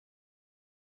 Like,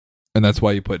 and that's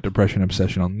why you put Depression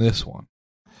Obsession on this one,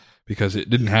 because it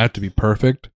didn't have to be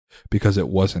perfect, because it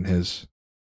wasn't his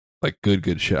like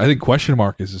good shit. I think Question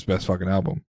Mark is his best fucking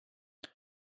album.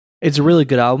 It's a really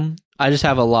good album. I just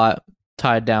have a lot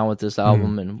tied down with this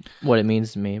album and what it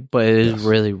means to me, but it is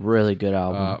really, really good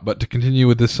album. But to continue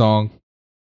with this song,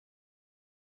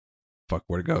 fuck,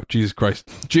 where'd it go? Jesus Christ.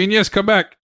 Genius, come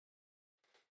back.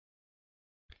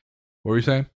 What were you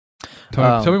saying?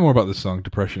 Tell me more about this song,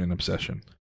 Depression and Obsession.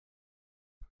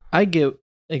 I get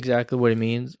exactly what it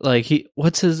means. Like,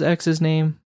 what's his ex's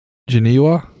name?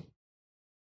 Geneva?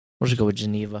 We'll just go with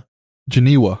Geneva.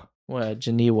 Geneva. What?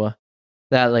 Geneva.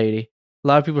 That lady. A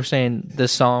lot of people are saying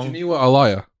this song... Geneva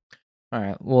Alaya. All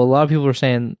right. Well, a lot of people are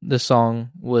saying this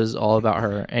song was all about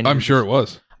her. And I'm sure it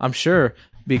was. I'm sure,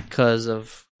 because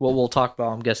of what we'll talk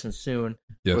about, I'm guessing, soon,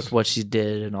 with what she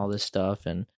did and all this stuff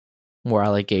and more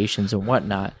allegations and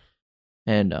whatnot.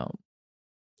 And I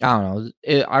don't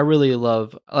know. I really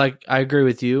love, like, I agree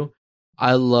with you.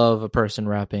 I love a person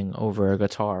rapping over a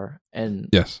guitar. And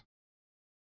yes,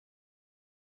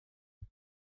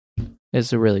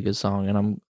 It's a really good song,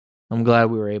 and I'm glad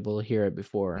we were able to hear it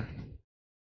before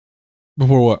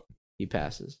Before what? he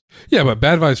passes. Yeah, but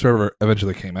Bad Vibes Forever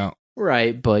eventually came out.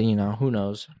 Right, but who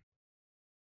knows?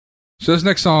 So this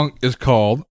next song is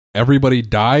called Everybody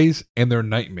Dies and Their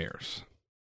Nightmares.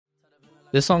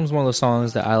 This song's one of the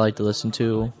songs that I like to listen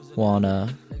to on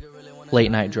a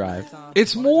late night drive.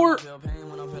 It's more...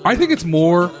 I think it's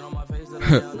more...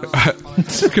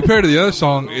 compared to the other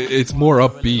song, it's more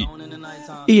upbeat.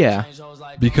 Yeah.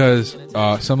 Because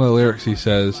some of the lyrics he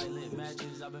says...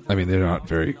 I mean, they're not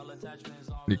very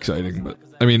exciting, but...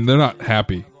 I mean, they're not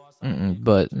happy.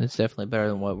 But it's definitely better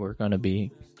than what we're going to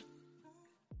be.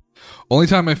 Only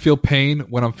time I feel pain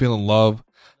when I'm feeling love.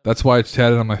 That's why it's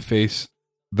tatted on my face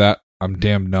that I'm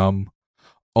damn numb.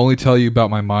 Only tell you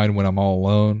about my mind when I'm all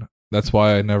alone. That's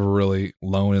why I never really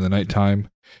alone in the nighttime.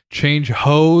 Change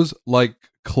hoes like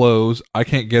clothes. I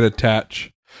can't get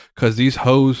attached because these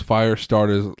hose fire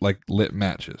starters like lit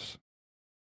matches.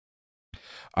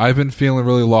 I've been feeling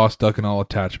really lost, stuck in all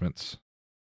attachments.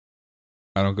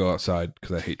 I don't go outside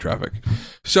because I hate traffic.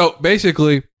 So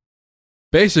basically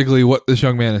what this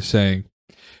young man is saying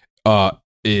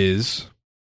is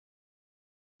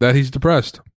that he's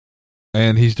depressed.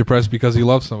 And he's depressed because he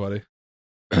loves somebody.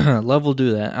 Love will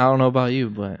do that. I don't know about you,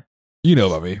 but... You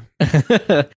know about me.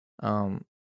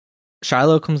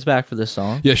 Shiloh comes back for this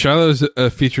song. Yeah, Shiloh is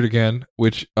featured again,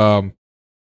 which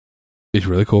is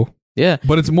really cool. Yeah.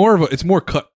 But it's more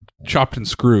cut, chopped and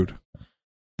screwed.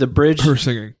 The bridge... Her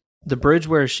singing. The bridge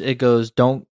where it goes,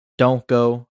 don't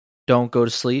go to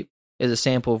sleep, is a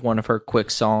sample of one of her quick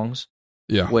songs.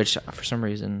 Yeah. Which, for some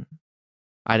reason,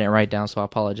 I didn't write down, so I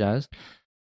apologize.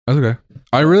 That's okay.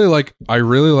 I really like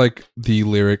the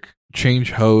lyric,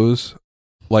 change hose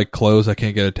like clothes, I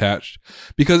can't get attached.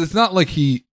 Because it's not like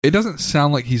it doesn't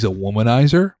sound like he's a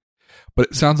womanizer, but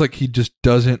it sounds like he just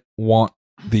doesn't want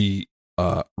the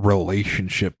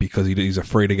relationship because he's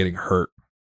afraid of getting hurt.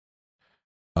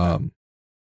 And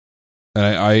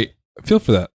I feel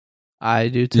for that. I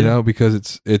do too.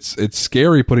 Because it's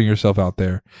scary putting yourself out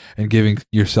there and giving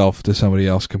yourself to somebody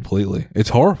else completely. It's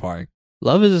horrifying.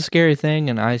 Love is a scary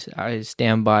thing, and I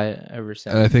stand by it ever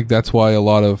since. And I think that's why a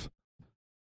lot of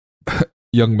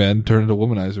young men turn into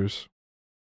womanizers.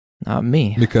 Not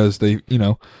me. Because they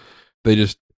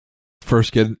just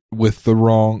first get with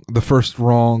the first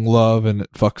wrong love, and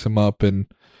it fucks them up, and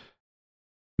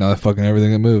now they're fucking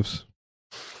everything that moves.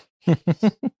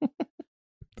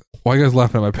 Why are you guys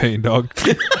laughing at my pain, dog?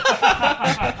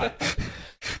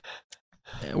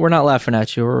 We're not laughing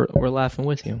at you. We're laughing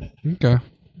with you. Okay.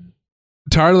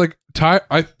 Tired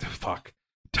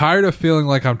of feeling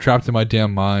like I'm trapped in my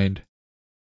damn mind.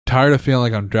 Tired of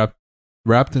feeling like I'm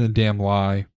wrapped in a damn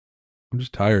lie. I'm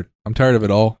just tired. I'm tired of it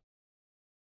all.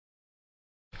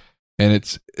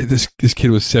 And this kid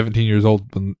was 17 years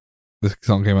old when this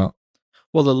song came out.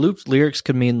 Well, the looped lyrics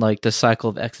could mean like the cycle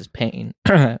of X's pain,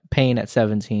 pain at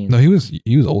 17. No, he was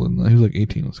older than that. He was like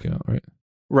 18 when this came out, right?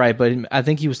 Right, but I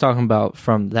think he was talking about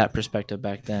from that perspective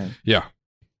back then. Yeah.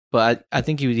 But I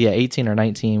think he was 18 or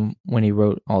 19 when he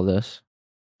wrote all this.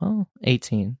 Oh,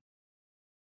 18.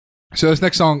 So this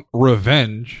next song,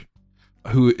 Revenge,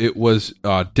 who it was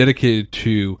dedicated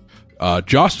to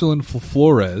Jocelyn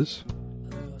Flores,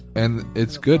 and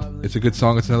it's good. It's a good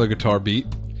song. It's another guitar beat.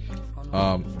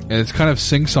 And it's kind of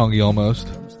sing-songy almost.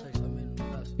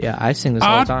 Yeah, I sing this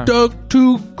all the time. I dug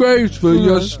 2 graves for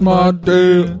your smart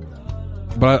day.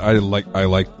 But I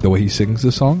like the way he sings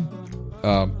this song.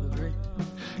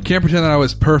 Can't pretend that I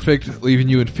was perfect, leaving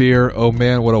you in fear. Oh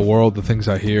man, what a world, the things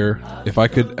I hear. If I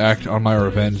could act on my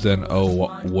revenge, then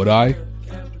would I?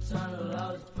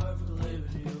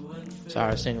 Sorry,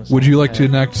 I was singing this song. Would you like to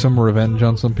enact some revenge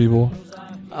on some people?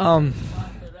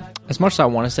 As much as I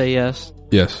want to say yes.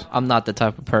 Yes. I'm not the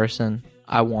type of person.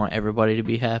 I want everybody to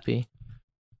be happy.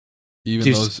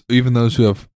 Even those who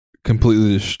have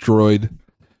completely destroyed,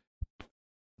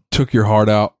 took your heart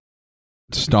out,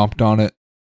 stomped on it.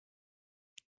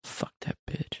 Fuck that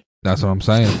bitch. That's what I'm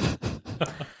saying.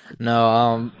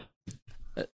 No,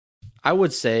 I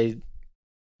would say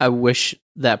I wish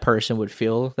that person would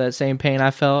feel that same pain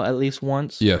I felt at least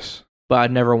once. Yes. But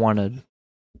I'd never want to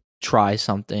try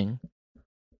something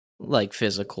like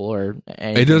physical or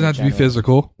anything. It doesn't have to be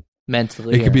physical.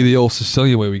 Mentally. It could be the old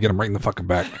Sicilian way. We get them right in the fucking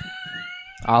back.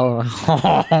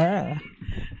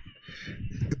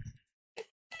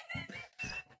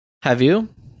 Have you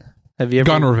ever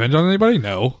gotten revenge on anybody?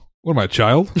 No. What am I, a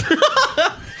child?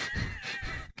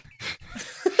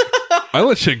 I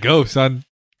let shit go, son.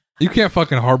 You can't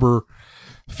fucking harbor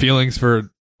feelings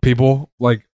for people.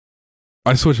 Like,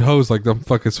 I switch hose like I'm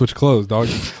fucking switch clothes, dog.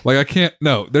 Like, I can't.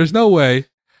 No, there's no way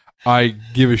I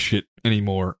give a shit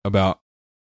anymore about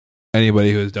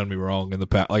anybody who has done me wrong in the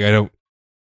past. Like, I don't.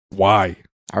 Why?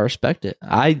 I respect it.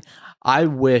 I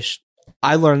wish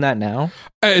I learned that now.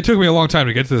 It took me a long time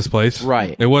to get to this place.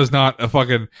 Right. It was not a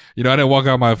fucking. I didn't walk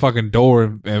out my fucking door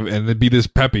and then be this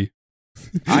peppy.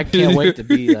 I can't wait to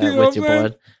be that You know with you, what I'm saying?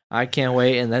 bud. I can't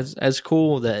wait, and that's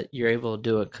cool that you're able to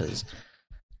do it because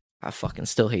I fucking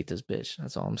still hate this bitch.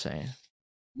 That's all I'm saying.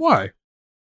 Why?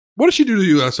 What did she do to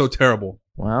you that's so terrible?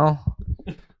 Well,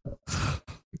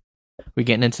 we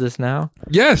getting into this now?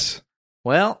 Yes.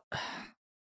 Well,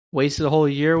 wasted a whole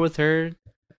year with her.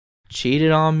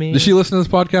 Cheated on me. Did she listen to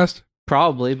this podcast?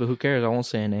 Probably, but who cares? I won't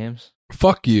say names.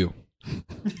 Fuck you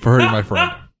for hurting my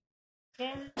friend.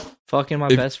 Fucking my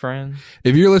best friend.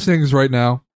 If you're listening to this right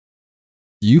now,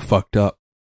 you fucked up.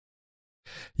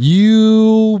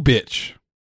 You bitch.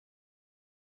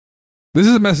 This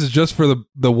is a message just for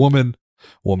the woman,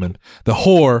 the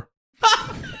whore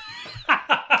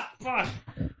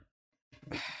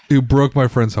who broke my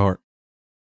friend's heart.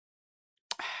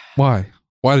 Why?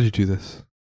 Why did you do this?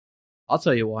 I'll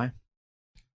tell you why.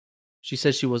 She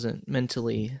said she wasn't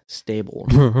mentally stable.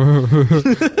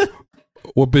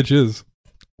 What bitch is?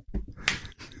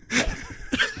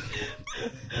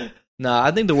 No,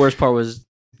 I think the worst part was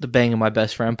the banging my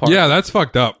best friend part. Yeah, that's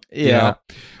fucked up. you Yeah.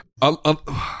 know?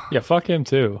 Yeah, fuck him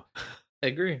too. I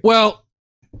agree. Well,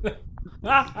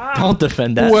 Don't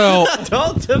defend that. well,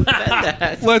 Don't defend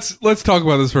that. let's talk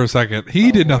about this for a second.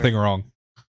 He did nothing wrong.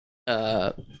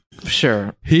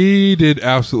 Sure. He did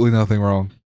absolutely nothing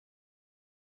wrong.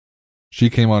 She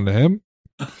came on to him.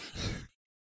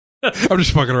 I'm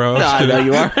just fucking around. No, I'm I know just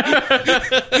you are.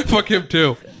 kidding. Fuck him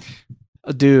too.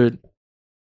 Dude.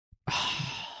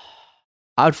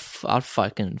 I'd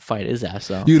fucking fight his ass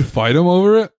though. You'd fight him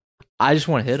over it? I just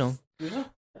want to hit him.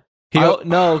 I-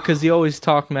 No, because he always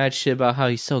talk mad shit about how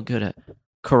he's so good at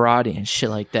karate and shit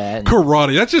like that. And,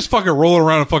 Karate. That's just fucking rolling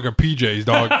around in fucking PJs,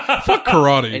 dog. Fuck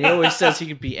karate. and he always says he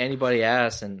can beat anybody's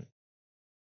ass, and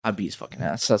I beat his fucking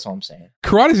ass. That's all I'm saying.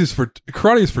 Karate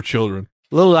is for children.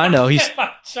 Little I know, he's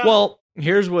well.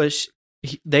 Here's what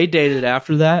they dated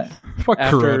after that. Fuck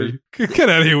After- karate. Get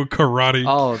out of here with karate.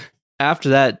 Oh, after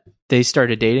that, they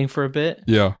started dating for a bit,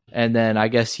 Yeah. and then I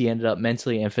guess he ended up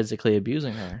mentally and physically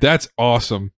abusing her. That's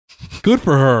awesome. Good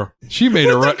for her. She made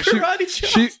it right. Karate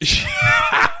She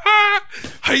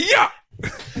Hi-ya!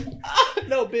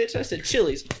 No, bitch. I said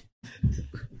Chili's.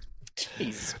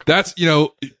 Jesus. That's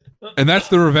and that's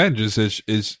the revenge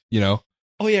is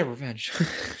Oh yeah, revenge.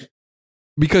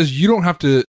 because you don't have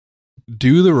to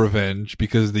do the revenge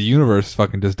because the universe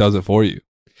fucking just does it for you.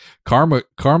 Karma's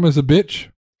a bitch,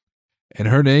 and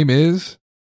her name is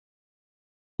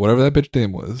whatever that bitch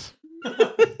name was,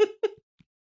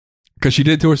 because she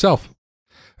did it to herself.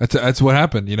 That's what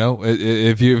happened.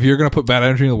 If you're gonna put bad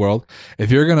energy in the world, if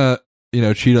you're gonna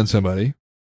cheat on somebody,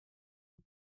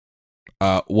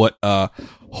 what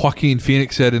Joaquin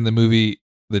Phoenix said in the movie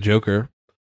The Joker,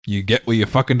 you get what you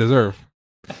fucking deserve.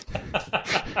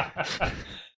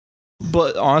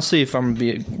 But honestly, if I'm gonna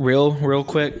be real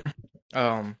quick,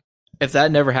 if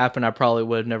that never happened, I probably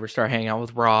would have never started hanging out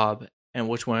with Rob, and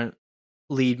which one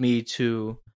lead me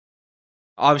to.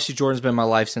 Obviously, Jordan's been in my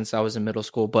life since I was in middle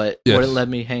school, but Yes. what let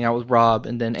me hang out with Rob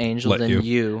and then Angel, Let then you.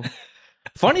 you.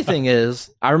 Funny thing is,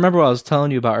 I remember what I was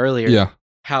telling you about earlier. Yeah,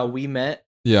 How we met.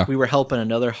 yeah. We were helping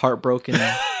another heartbroken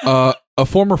A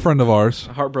former friend of ours,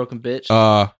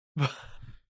 bitch.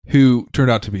 who turned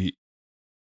out to be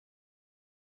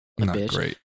A not bitch.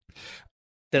 great.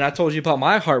 Then I told you about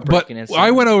my But heartbroken incident. I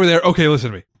went over there. Okay,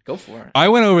 listen to me. Go for it. I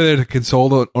went over there to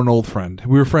console an old friend.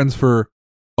 We were friends for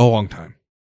a long time,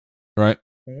 right?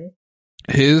 Mhm.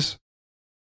 His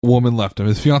woman left him.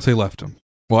 His fiance left him.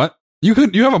 What? You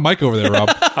have a mic over there, Rob.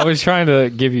 I was trying to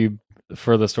give you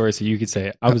for the story so you could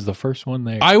say I was the first one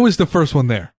there. I was the first one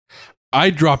there. I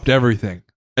dropped everything.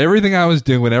 Everything I was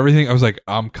doing, everything. I was like,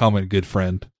 I'm coming, good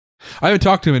friend. I haven't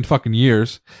talked to him in fucking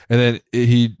years. And then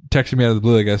he texted me out of the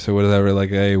blue, I guess, or whatever, like,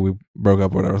 hey, we broke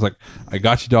up or whatever. I was like, I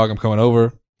got you, dog. I'm coming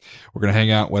over. We're going to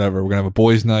hang out, whatever. We're going to have a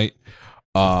boys' night.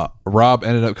 Rob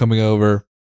ended up coming over,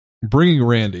 bringing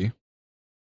Randy.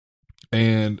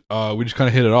 And we just kind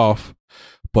of hit it off.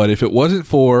 But if it wasn't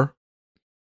for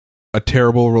a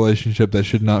terrible relationship that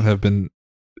should not have been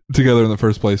together in the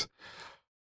first place,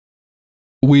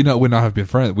 we would not have been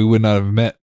friends. We would not have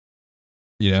met.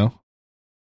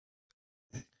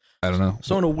 I don't know.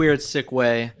 So in a weird, sick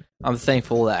way, I'm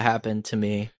thankful that happened to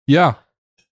me Yeah.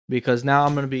 because now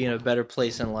I'm going to be in a better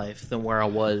place in life than where I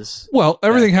was. Well,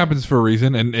 everything happens for a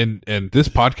reason, and this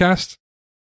podcast,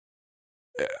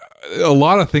 a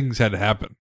lot of things had to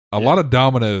happen. A lot of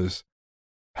dominoes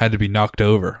had to be knocked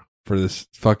over for this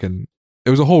fucking It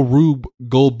was a whole Rube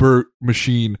Goldberg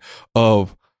machine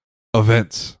of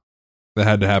events that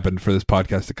had to happen for this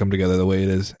podcast to come together the way it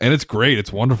is. And it's great.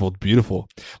 It's wonderful. It's beautiful.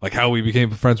 Like how we became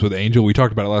friends with Angel. We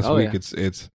talked about it last week. Yeah.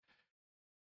 It's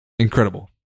incredible.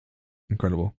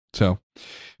 Incredible. So,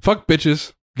 fuck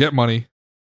bitches. Get money.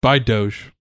 Buy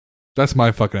Doge. That's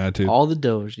my fucking attitude. All the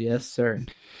Doge, yes, sir.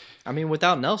 I mean,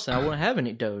 without Nelson, I wouldn't have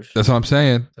any Doge. That's what I'm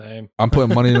saying. Same. I'm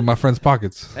putting money in my friends'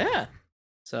 pockets. Yeah.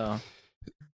 So.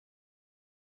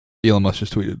 Elon Musk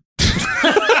just tweeted.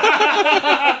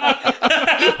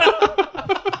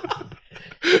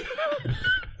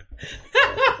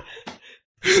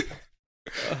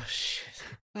 Oh shit.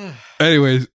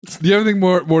 Anyways, do you have anything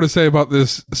more to say about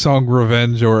this song,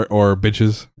 Revenge or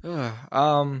Bitches?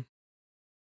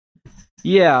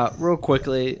 Yeah, real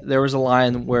quickly, there was a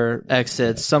line where X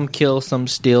said, "Some kill, some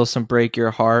steal, some break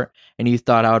your heart, and you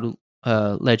thought I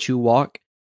would let you walk."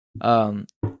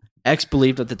 X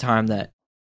believed at the time that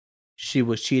she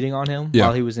was cheating on him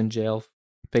while he was in jail,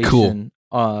 facing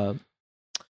armed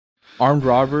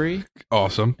robbery,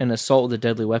 awesome, and assault with a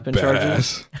deadly weapon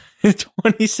charges Badass. in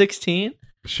 2016.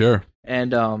 Sure.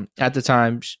 And at the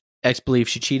time, X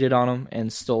believed she cheated on him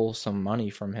and stole some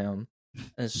money from him.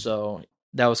 And so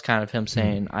that was kind of him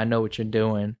saying, "I know what you're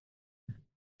doing.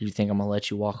 Do you think I'm going to let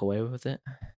you walk away with it?"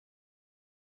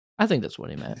 I think that's what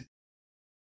he meant.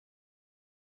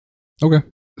 Okay.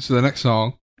 So the next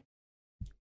song,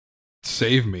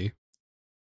 Save Me,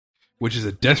 which is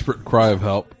a desperate cry of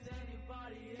help.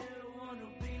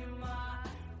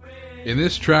 In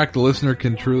this track, the listener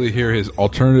can truly hear his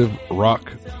alternative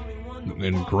rock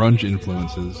and grunge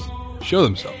influences show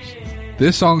themselves.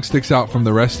 This song sticks out from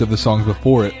the rest of the songs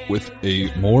before it with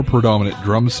a more predominant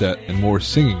drum set and more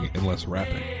singing and less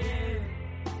rapping.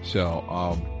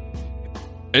 So,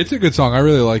 it's a good song. I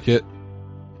really like it.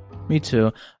 Me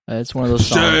too. It's one of those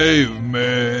songs. Save me.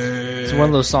 It's one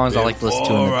of those songs I like to listen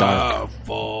to in the dark.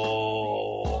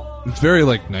 It's very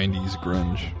like 90s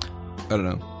grunge. I don't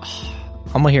know.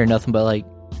 I'm gonna hear nothing but like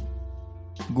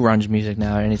grunge music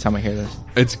now. Anytime I hear this,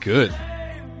 It's good.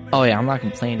 oh yeah, I'm not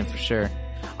complaining for sure.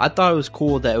 I thought it was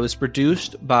cool that it was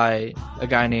produced by a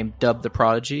guy named Dub the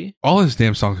Prodigy. All his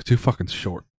damn songs are too fucking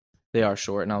short. They are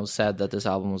short, and I was sad that this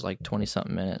album was like 20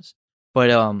 something minutes.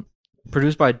 But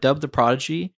produced by Dub the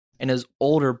Prodigy, and his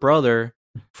older brother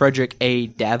Frederick A.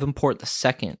 Davenport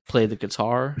II played the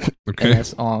guitar Okay. in that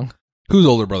song. Whose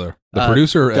older brother? The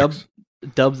producer or X?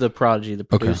 Dub the Prodigy, the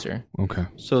producer. Okay.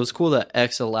 So it's cool that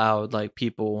X allowed like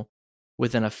people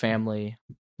within a family,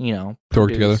 you know, To work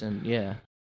produce together. And, yeah.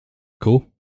 Cool.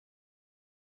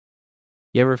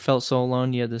 You ever felt so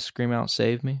alone you had to scream out,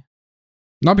 "Save me"?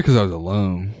 Not because I was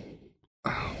alone.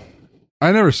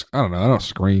 I don't know. I don't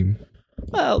scream.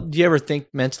 Well, do you ever think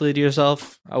mentally to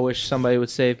yourself, "I wish somebody would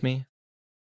save me"?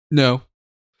 No.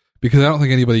 Because I don't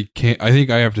think anybody can. I think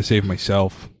I have to save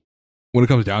myself when it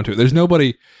comes down to it. There's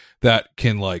nobody that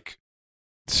can like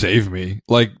save me.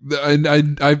 Like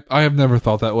I have never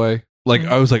thought that way. Like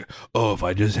I was like, oh, if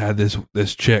I just had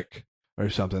this chick or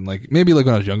something. Like maybe like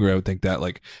when I was younger, I would think that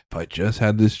like if I just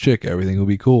had this chick, everything would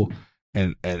be cool.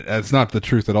 And that's not the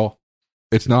truth at all.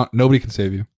 It's not. Nobody can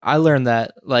save you. I learned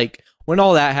that like when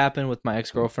all that happened with my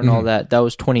ex-girlfriend, all that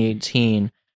was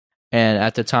 2018, and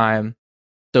at the time,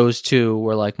 those two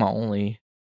were like my only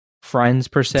friends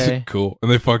per se. Cool.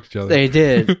 And they fucked each other. They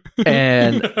did,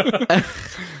 and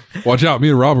watch out. Me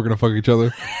and Rob are gonna fuck each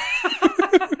other.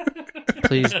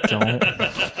 please don't.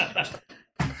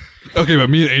 Okay, but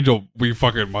me and Angel, we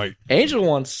fucking might. Angel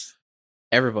wants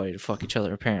everybody to fuck each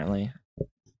other. Apparently,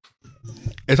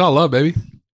 It's all love, baby.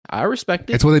 I respect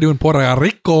it. It's what they do in Puerto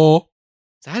Rico.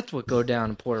 That's what go down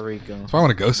in Puerto Rico. That's why I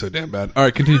want to go so damn bad. All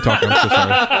right, continue talking. I'm so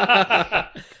sorry.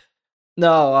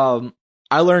 No,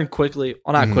 I learned quickly.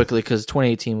 Well, not quickly because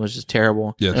 2018 was just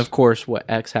terrible. Yes. And of course, what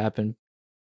X happened,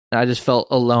 and I just felt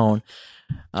alone.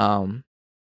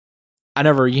 I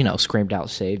never, screamed out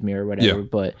 "Save me" or whatever, Yeah.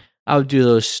 but I would do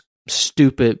those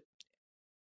stupid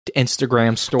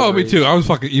Instagram stories. Oh, me too. I was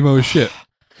fucking emo as shit.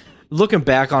 Looking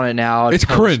back on it now, I'd It's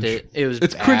post cringe. It was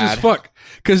It's bad. cringe as fuck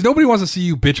because nobody wants to see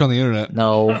you bitch on the internet.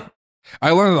 No.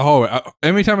 I learned the hallway.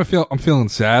 Every time I'm feeling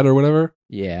sad or whatever,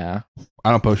 Yeah.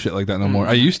 I don't post shit like that no more.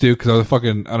 I used to because I was a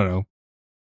fucking, I don't know,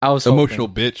 I was emotional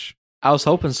hoping, bitch. I was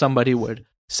hoping somebody would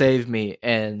save me,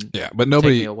 and Yeah, but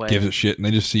nobody me away. gives a shit, and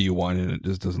they just see you whining, and it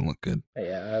just doesn't look good.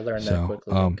 yeah, I learned that So,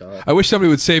 quickly. Thank God. I wish somebody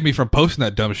would save me from posting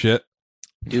that dumb shit.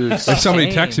 Dude, If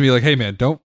somebody texted me like, "Hey man,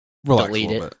 don't relax Delete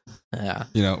a little it. bit,"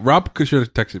 Yeah. Rob should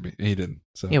have texted me, and he didn't.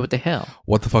 So Yeah, what the hell?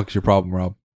 what the fuck is your problem,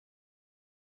 Rob?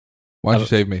 Why'd you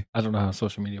save me? I don't know how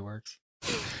social media works.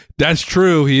 That's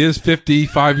true. He is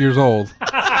 55 years old.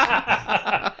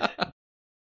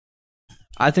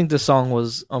 I think the song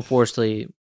was unfortunately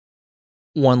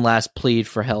one last plead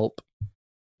for help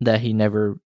that he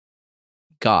never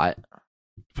got.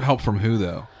 Help from who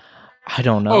though? I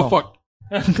don't know. Oh fuck!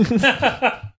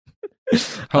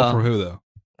 Help from who though?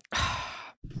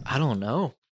 I don't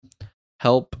know.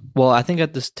 Help. Well, I think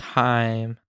at this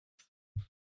time,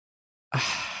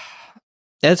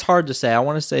 it's hard to say. I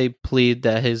want to say plead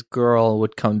that his girl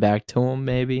would come back to him.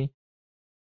 Maybe.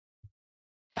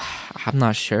 I'm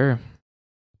not sure.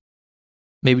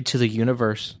 Maybe to the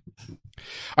universe.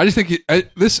 I just think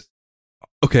this.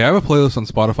 Okay, I have a playlist on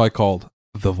Spotify called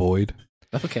The Void.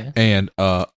 Okay. And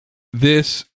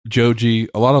this Joji,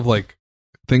 a lot of like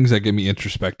things that get me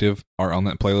introspective are on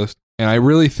that playlist. And I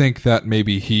really think that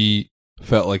maybe he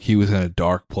felt like he was in a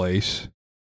dark place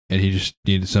and he just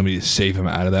needed somebody to save him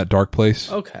out of that dark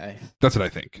place. Okay. That's what I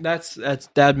think.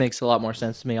 That makes a lot more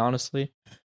sense to me, honestly.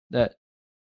 That's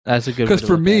a good. Because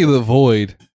for me, The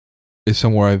Void is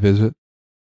somewhere I visit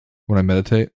when I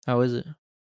meditate. How is it?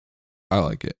 I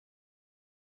like it.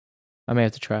 I may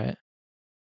have to try it.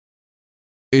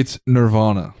 It's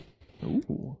Nirvana.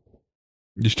 Ooh.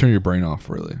 Just turn your brain off,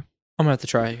 really. I'm gonna have to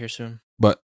try it here soon.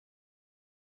 But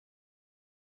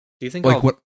do you think like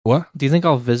what? Do you think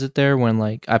I'll visit there when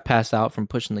like I pass out from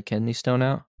pushing the kidney stone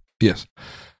out? Yes.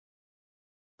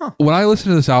 Huh. When I listen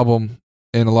to this album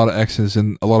and a lot of X's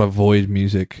and a lot of Void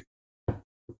music,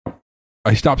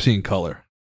 I stop seeing color.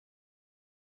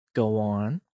 Go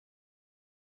on.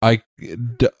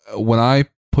 When I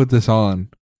put this on,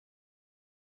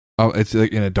 it's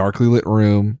like in a darkly lit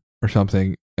room or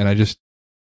something, and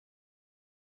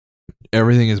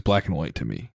everything is black and white to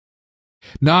me.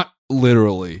 Not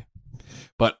literally,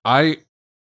 but I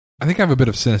think I have a bit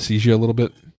of synesthesia a little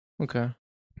bit. Okay.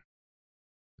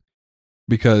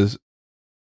 Because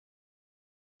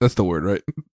that's the word, right?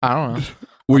 I don't know.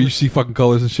 Where you see fucking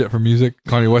colors and shit from music.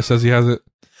 Kanye West says he has it.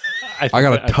 I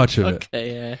got a touch of it.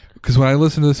 Okay, yeah. Because when I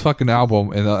listen to this fucking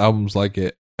album and the albums like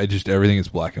it, everything is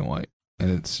black and white.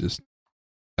 And it's just,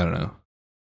 I don't know.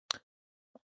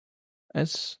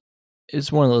 It's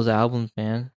one of those albums,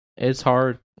 man. It's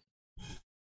hard.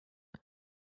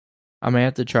 I may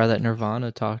have to try that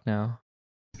Nirvana talk now.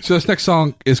 So this next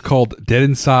song is called Dead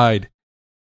Inside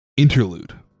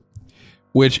Interlude,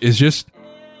 which is just,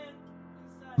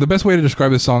 the best way to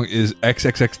describe this song is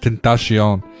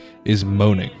XXXTentacion is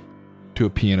moaning to a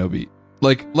piano beat.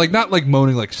 Like not like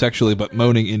moaning like sexually, but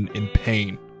moaning in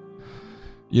pain.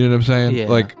 You know what I'm saying? Yeah.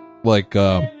 Like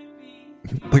I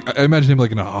imagine him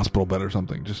like in a hospital bed or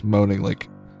something, just moaning like,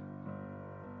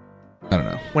 I don't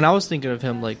know. When I was thinking of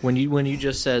him, like when you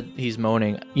just said he's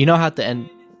moaning, you know how at the end,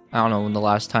 I don't know when the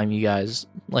last time you guys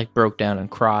like broke down and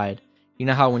cried. You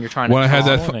know how when you're trying to when I had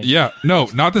that, no,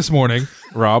 not this morning,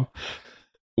 Rob.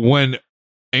 When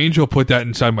Angel put that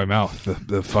inside my mouth,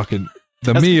 the fucking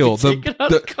meal,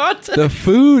 the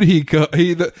food you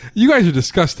guys are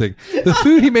disgusting. The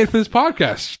food he made for this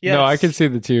podcast. Yes. No, I can see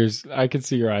the tears. I can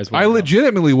see your eyes. I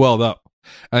legitimately welled up,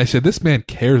 and I said, "This man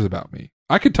cares about me."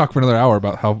 I could talk for another hour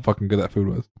about how fucking good that food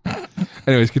was.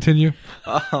 Anyways, continue.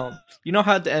 You know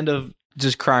how at the end of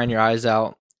just crying your eyes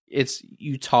out, it's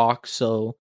you talk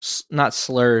so not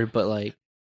slurred, but like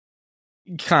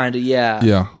kind of, yeah.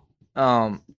 Yeah.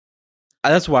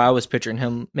 That's why I was picturing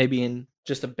him maybe in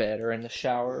just a bed or in the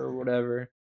shower or whatever.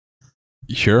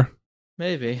 You sure?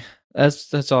 Maybe.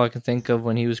 That's all I can think of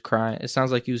when he was crying. It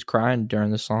sounds like he was crying during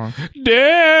the song.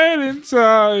 Dead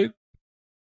inside.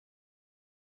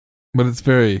 But it's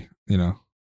very,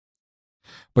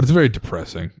 but it's very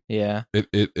depressing. Yeah.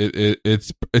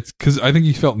 It's because I think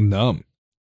he felt numb.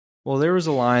 Well, there was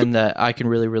a line that I can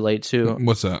really relate to.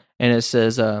 What's that? And it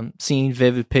says, seeing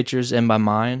vivid pictures in my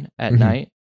mind at night.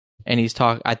 And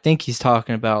I think he's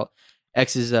talking about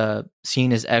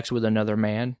seeing his ex with another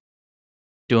man.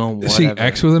 Doing whatever. Seeing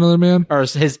ex with another man? Or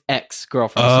his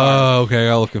ex-girlfriend. Oh, okay. I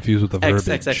got a little confused with the verbiage.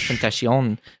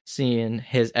 XXXTentacion, seeing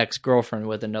his ex-girlfriend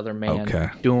with another man. Okay.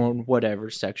 Doing whatever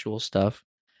sexual stuff.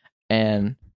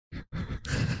 And...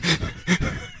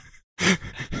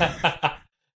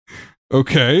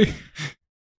 Okay.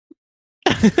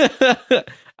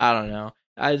 I don't know.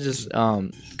 I just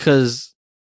because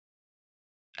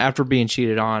after being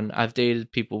cheated on, I've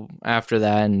dated people after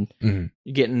that, and you're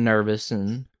getting nervous,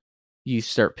 and you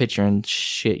start picturing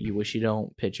shit you wish you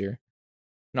don't picture.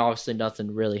 And obviously,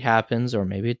 nothing really happens, or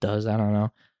maybe it does. I don't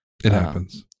know. It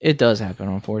happens. It does happen,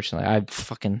 unfortunately.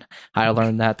 I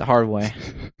learned that the hard way.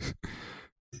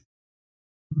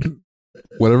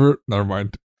 Whatever. Never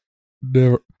mind.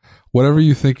 Whatever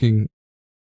you thinking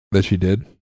that she did.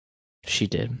 She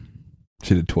did.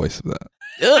 She did twice of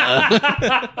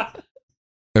that.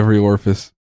 Every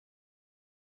orifice.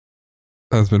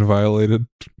 has been violated.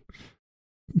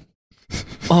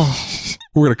 Oh,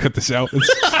 We're gonna cut this out.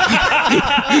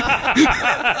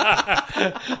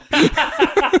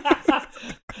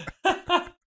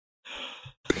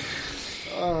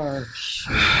 oh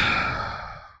shit.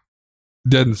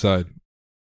 Dead inside.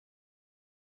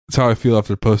 That's how I feel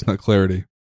after post-nut clarity.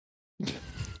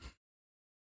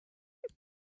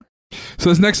 So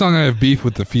this next song, I have beef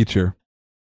with the feature.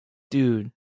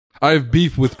 Dude, I have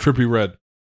beef with Trippie Redd.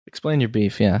 explain your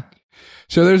beef. Yeah.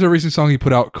 So there's a recent song he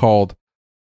put out called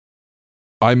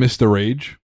 "I Miss the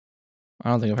Rage," I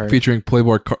don't think I've heard. featuring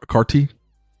Playboy Carti.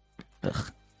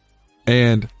 Ugh.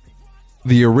 And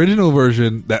the original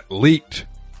version that leaked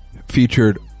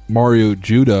featured Mario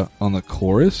Judah on the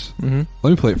chorus. Mm-hmm. Let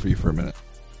me play it for you for a minute.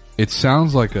 It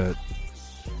sounds like a...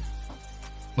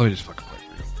 Let me just fucking play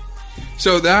it for you.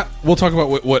 So that... We'll talk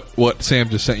about what Sam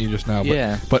just sent you just now. But,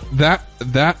 Yeah. But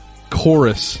that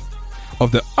chorus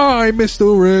of the "I Miss the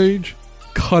Rage"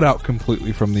 cut out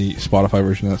completely from the Spotify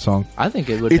version of that song. I think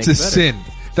it would. It's make a it better. sin.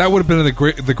 That would have been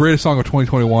the greatest song of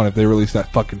 2021 if they released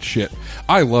that fucking shit.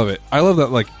 I love it. I love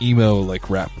that like emo like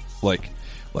rap like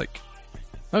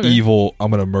Okay. evil.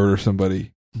 I'm gonna murder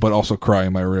somebody, but also cry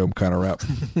in my room kind of rap.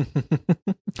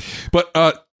 But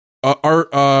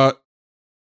our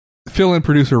fill-in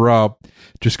producer Rob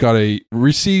just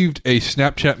received a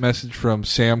Snapchat message from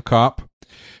Sam Kopp,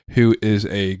 who is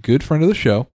a good friend of the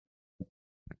show.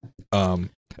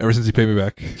 Ever since he paid me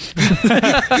back.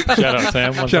 Shout out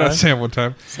Sam one Shout time. out Sam one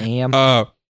time. Sam.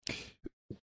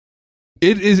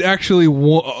 It is actually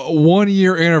 1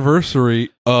 year anniversary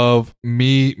of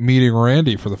me meeting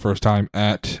Randy for the first time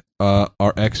at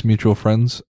our ex mutual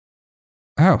friend's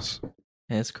house.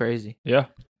 It's crazy. Yeah.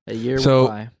 A year So-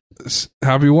 went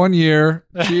Happy 1 year.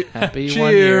 by. Happy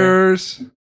 1 year. Cheers.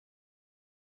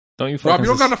 Don't you fucking Rob, you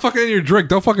don't got to fucking in your drink.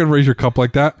 Don't fucking raise your cup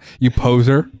like that, you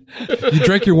poser. You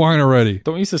drank your wine already.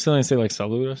 Don't you Sicilians say like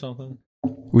salute or something?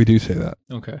 We do say that.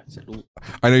 Okay.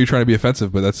 I know you're trying to be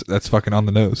offensive, but that's fucking on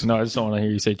the nose. No, I just don't want to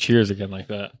hear you say cheers again like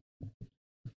that.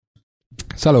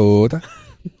 Salud.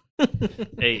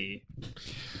 Hey.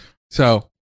 So,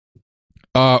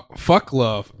 Fuck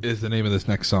Love is the name of this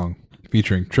next song,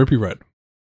 featuring Trippie Redd.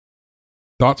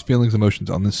 Thoughts, feelings, emotions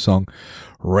on this song,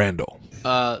 Randall.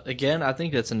 Again, I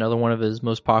think that's another one of his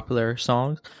most popular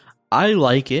songs. I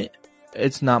like it.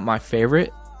 It's not my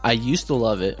favorite. I used to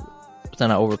love it, but then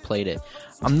I overplayed it.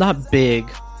 I'm not big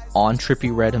on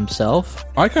Trippie Redd himself.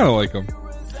 I kind of like him.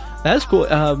 That's cool.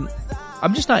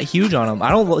 I'm just not huge on him. I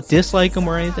don't dislike him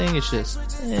or anything. It's just,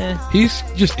 He's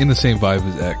just in the same vibe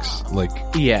as X, like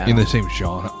yeah. in the same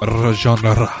genre.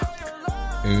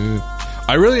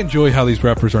 I really enjoy how these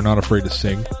rappers are not afraid to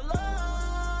sing.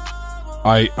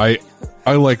 I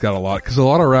like that a lot because a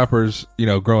lot of rappers, you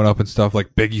know, growing up and stuff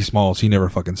like Biggie Smalls, he never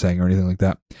fucking sang or anything like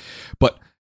that. But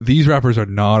these rappers are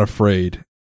not afraid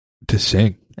to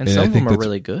sing, and some I of think them are that's-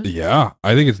 really good. Yeah,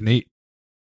 I think it's neat.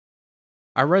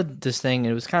 I read this thing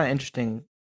and it was kind of interesting.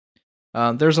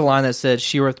 There's a line that said,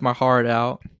 "She ripped my heart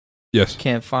out. Yes.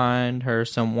 Can't find her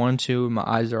someone to. My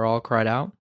eyes are all cried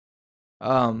out."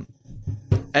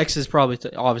 X is probably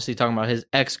obviously talking about his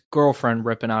ex-girlfriend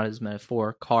ripping out his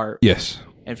metaphoric heart Yes.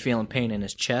 and feeling pain in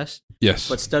his chest. Yes.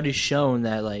 But studies shown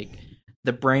that like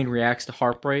the brain reacts to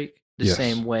heartbreak the Yes.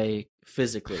 same way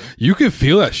physically. You can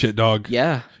feel that shit, dog.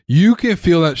 Yeah, You can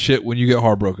feel that shit when you get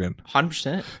heartbroken.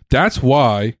 100%. That's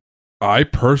why I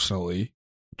personally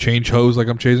change hose like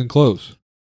I'm changing clothes.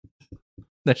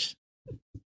 That's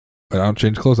I don't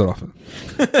change clothes that often.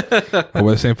 I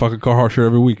wear the same fucking Carhartt shirt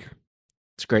every week.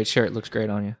 it's a great shirt. Looks great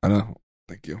on you. I know.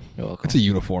 Thank you. You're welcome. It's a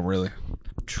uniform, really.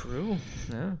 True.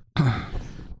 Yeah.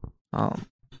 How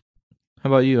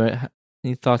about you?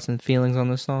 Any thoughts and feelings on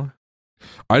this song?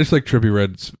 I just like Trippie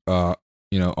Redd's,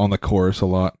 on the chorus a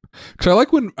lot because I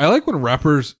like when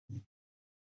rappers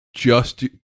just do.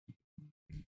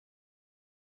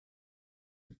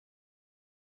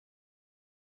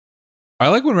 I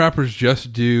like when rappers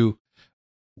just do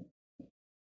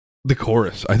the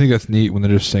chorus. I think that's neat when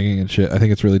they're just singing and shit. I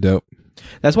think it's really dope.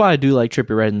 That's why I do like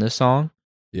Trippie Redd in this song.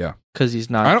 Yeah. Because he's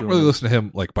not. I don't doing really it. listen to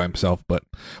him like by himself, but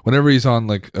whenever he's on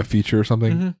like a feature or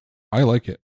something, Mhm. I like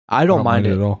it. I don't mind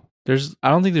it. at all. I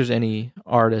don't think there's any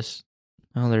artist.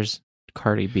 Oh, there's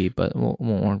Cardi B, but we'll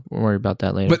won't worry about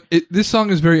that later. But this song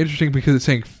is very interesting because it's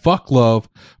saying "fuck love,"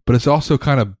 but it's also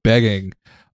kind of begging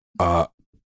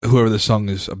whoever this song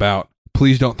is about,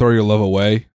 please don't throw your love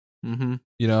away. mm-hmm.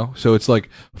 You know, so it's like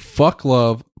fuck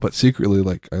love, but secretly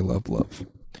like I love love.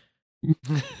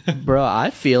 Bro,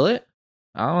 I feel it.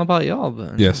 I don't know about y'all,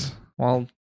 but Yes, well,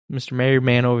 Mr. Married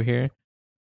Man over here,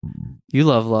 you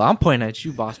love love. I'm pointing at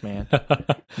you, boss man.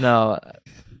 No,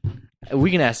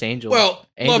 We can ask Angel. Well,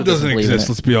 Angel love doesn't believe in exist.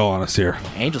 it. Let's be all honest here.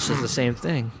 Angel says the same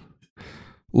thing.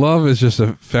 Love is just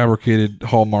a fabricated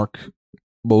hallmark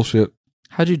bullshit.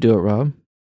 How'd you do it, Rob?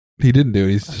 He didn't do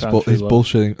it. He's found free he's love.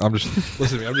 bullshitting. I'm just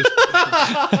listen to me. I'm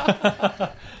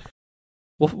just.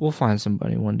 We'll find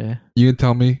somebody one day. You can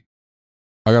tell me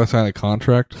I gotta sign a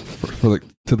contract for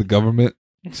to the government.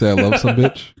 Say I love some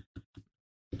bitch.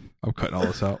 I'm cutting all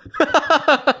this out.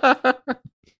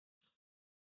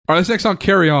 All right, this next song,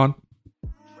 Carry On.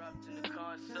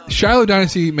 Shiloh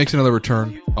Dynasty makes another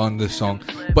return on this song,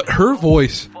 but her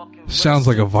voice sounds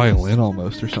like a violin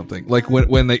almost or something. Like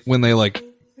when they like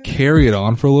carry it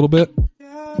on for a little bit,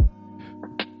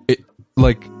 it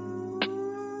like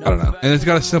I don't know. And it's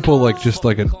got a simple like it's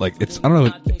I don't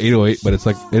know 808, but it's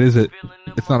like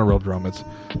it's not a real drum. It's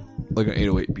like an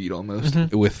 808 beat almost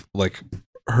with like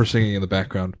her singing in the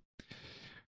background.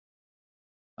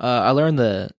 I learned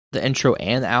the intro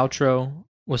and the outro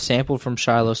was sampled from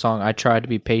Shiloh's song "I Tried to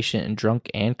Be Patient and Drunk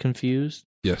and Confused."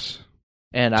 Yes,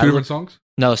 and two different songs.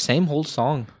 No, same whole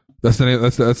song. That's the name.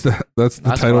 That's the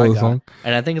title of the song.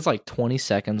 And I think it's like 20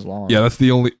 seconds long. Yeah, that's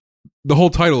the only. The whole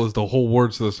title is the whole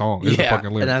words to the song. Is the fucking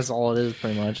lyrics. And that's all it is,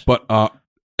 pretty much. But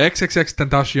XXX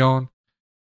Tentacion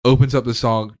opens up the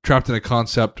song, trapped in a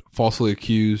concept, falsely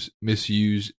accused,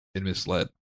 misused, and misled.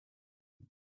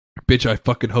 Bitch, I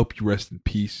fucking hope you rest in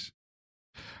peace.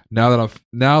 Now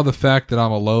the fact that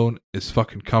I'm alone is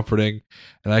fucking comforting,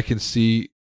 and I can't seem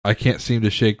to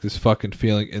shake this fucking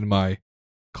feeling in my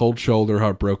cold shoulder,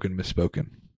 heartbroken, misspoken.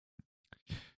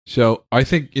 So I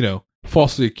think,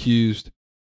 falsely accused.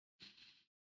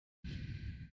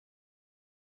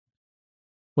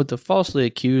 With the falsely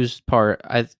accused part,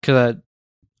 I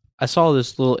saw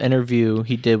this little interview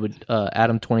he did with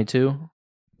Adam 22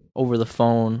 over the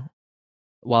phone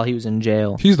while he was in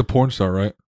jail. He's the porn star,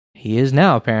 right? He is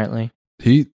now, apparently.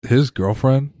 His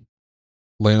girlfriend,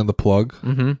 Lana the Plug.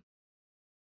 Mm-hmm.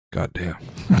 God damn.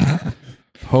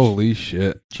 Holy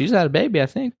shit. She's had a baby, I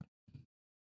think.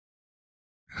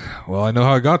 Well, I know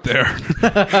how I got there.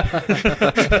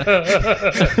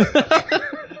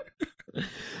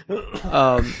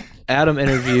 Adam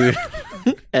interviewed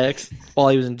X while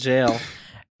he was in jail,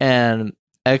 and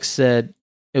X said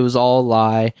it was all a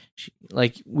lie.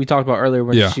 Like we talked about earlier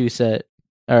when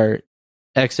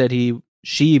X said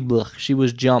she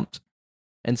was jumped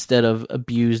instead of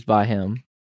abused by him.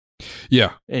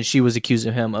 Yeah. And she was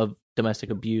accusing him of domestic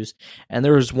abuse. And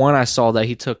there was one I saw that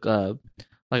he took not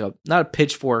a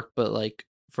pitchfork, but like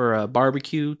for a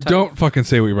barbecue type. Don't fucking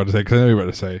say what you're about to say, because I know you're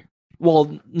about to say.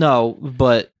 Well, no,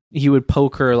 but he would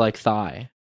poke her like thigh.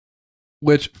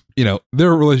 Which,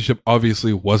 their relationship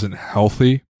obviously wasn't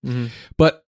healthy. Mm-hmm.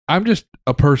 But I'm just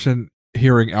a person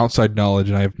hearing outside knowledge,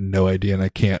 and I have no idea, and I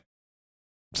can't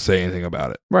say anything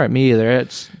about it. Right, me either.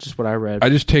 It's just what I read. I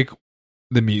just take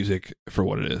the music for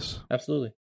what it is.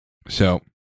 Absolutely. So,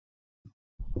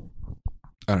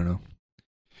 I don't know.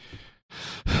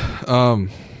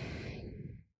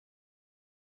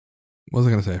 What was I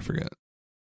going to say? I forget.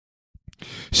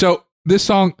 So, this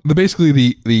song, basically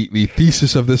the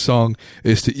thesis of this song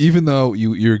is to, even though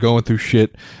you're going through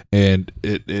shit and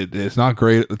it's not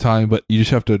great at the time, but you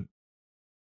just have to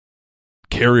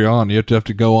carry on. You have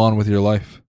to go on with your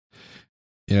life.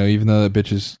 Even though that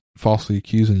bitch is falsely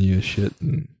accusing you of shit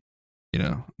and,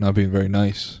 not being very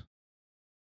nice.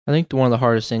 I think one of the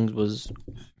hardest things was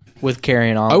with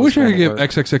carrying on. I wish I could give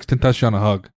XXX Tentacion a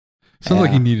hug. Sounds like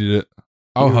he needed it.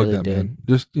 I'll hug that man.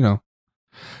 Just,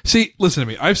 See, listen to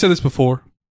me. I've said this before.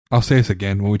 I'll say this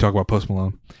again when we talk about Post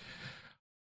Malone.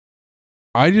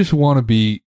 I just want to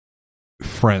be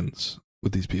friends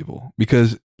with these people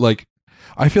because,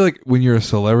 I feel like when you're a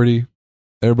celebrity,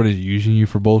 everybody's using you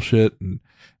for bullshit and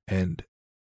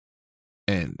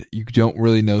you don't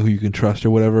really know who you can trust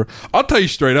or whatever. I'll tell you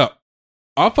straight up.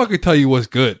 I'll fucking tell you what's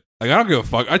good. I don't give a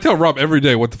fuck. I tell Rob every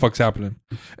day what the fuck's happening,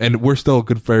 and we're still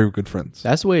very good friends.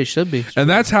 That's the way it should be. And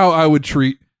that's how I would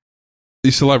treat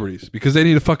these celebrities, because they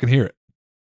need to fucking hear it.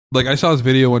 Like, I saw this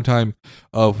video one time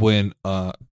of when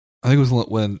I think it was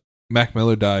when Mac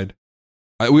Miller died.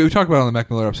 We talked about it on the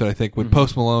Mac Miller episode, I think, when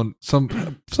Post Malone, some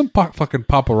fucking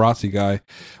paparazzi guy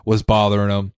was bothering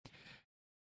him,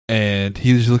 and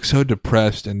he just looked so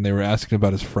depressed, and they were asking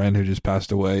about his friend who just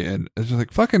passed away, and it's just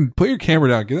like, fucking put your camera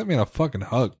down, give that man a fucking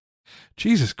hug.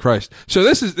 Jesus Christ. So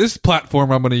this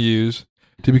platform I'm going to use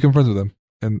to become friends with him,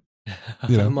 and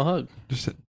give him a hug. Just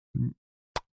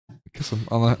kiss him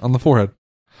on the forehead.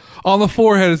 On the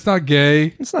forehead. It's not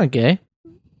gay. It's not gay.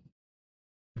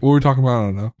 What were we talking about? I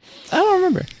don't know. I don't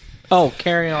remember. Oh,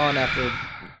 carrying on after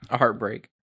a heartbreak.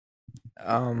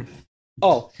 One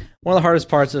of the hardest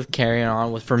parts of carrying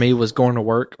on for me was going to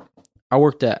work. I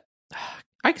worked at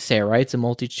I can say it right. It's a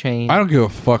multi-chain. I don't give a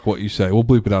fuck what you say. We'll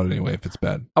bleep it out anyway if it's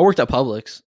bad. I worked at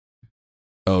Publix.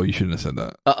 Oh, you shouldn't have said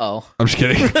that. Uh-oh. I'm just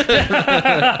kidding.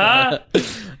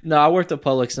 No, I worked at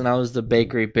Publix and I was the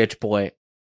bakery bitch boy.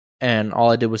 And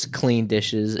all I did was clean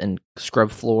dishes and scrub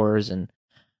floors, and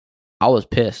I was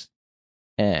pissed.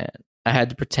 And I had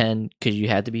to pretend because you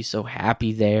had to be so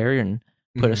happy there and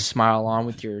put a smile on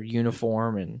with your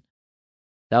uniform, and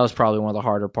that was probably one of the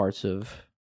harder parts of.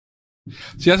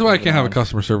 See, that's why I can't have a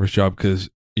customer service job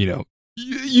because,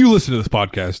 you listen to this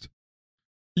podcast.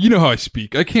 You know how I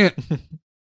speak. I can't.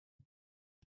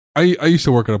 I used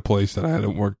to work at a place that I had to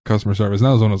work customer service, and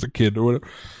that was when I was a kid or whatever.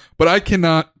 But I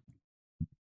cannot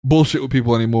bullshit with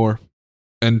people anymore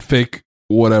and fake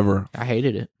whatever. I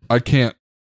hated it. I can't.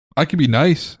 I can be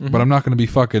nice, but I'm not going to be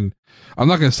fucking. I'm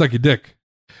not going to suck your dick.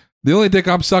 The only dick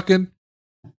I'm sucking,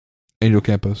 Angel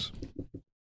Campos.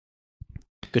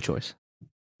 Good choice.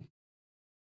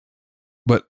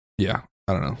 But yeah,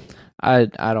 I don't know. I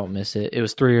don't miss it. It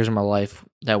was 3 years of my life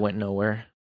that went nowhere.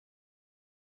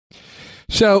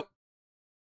 So,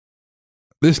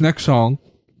 this next song,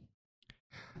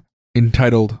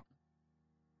 entitled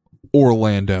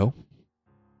Orlando,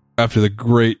 after the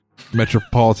great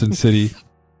metropolitan city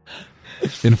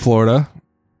in Florida.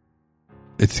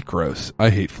 It's gross. I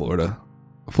hate Florida.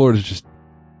 Florida's just...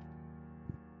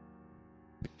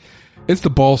 It's the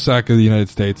ball sack of the United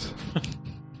States.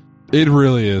 It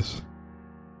really is.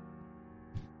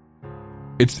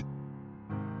 It's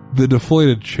the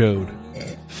deflated chode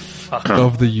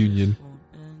of the Union.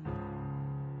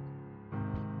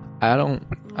 I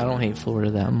don't hate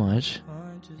Florida that much.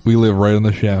 We live right on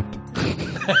the shaft.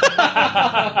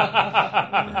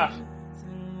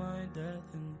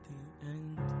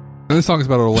 And this song is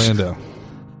about Orlando.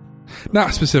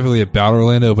 Not specifically about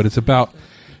Orlando, but it's about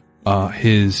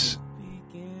his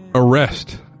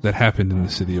arrest that happened in the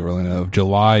city of Orlando of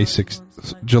July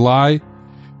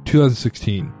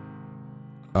 2016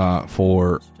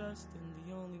 for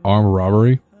armed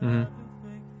robbery. Mm-hmm.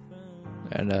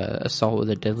 And assault with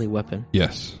a deadly weapon.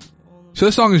 Yes. So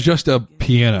this song is just a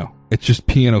piano. It's just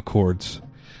piano chords.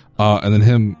 And then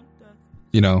him,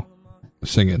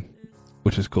 singing,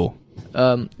 which is cool.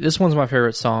 This one's my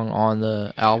favorite song on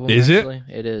the album. Is actually.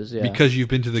 It is, yeah. Because you've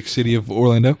been to the city of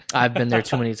Orlando? I've been there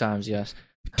too many times, yes.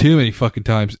 Too many fucking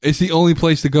times. It's the only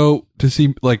place to go to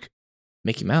see,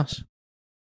 Mickey Mouse.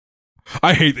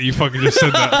 I hate that you fucking just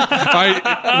said that.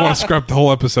 I want to scrap the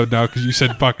whole episode now because you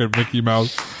said fucking Mickey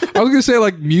Mouse. I was going to say,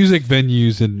 music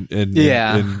venues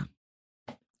and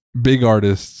big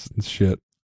artists and shit.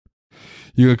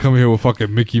 You going to come here with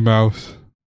fucking Mickey Mouse?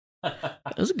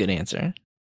 That was a good answer.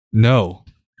 No.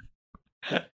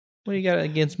 What do you got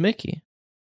against Mickey?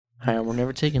 We're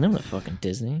never taking him to fucking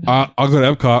Disney. I'll go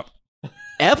to Epcot.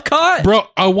 Epcot? Bro,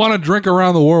 I want to drink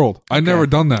around the world. I've never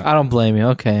done that. I don't blame you.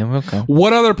 Okay.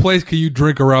 What other place can you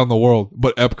drink around the world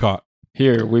but Epcot?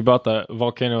 Here, we bought the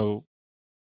volcano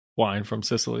wine from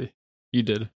Sicily. You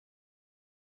did.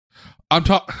 I'm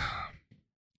talking...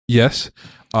 Yes.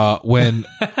 When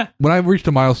I reached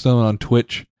a milestone on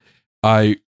Twitch,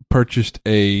 I purchased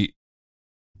a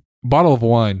bottle of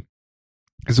wine.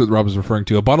 This is what Rob is referring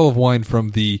to. A bottle of wine from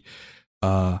the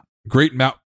Great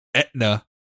Mount Etna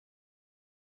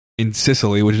in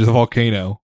Sicily, which is a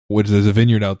volcano, which there's a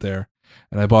vineyard out there.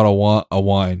 And I bought a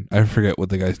wine. I forget what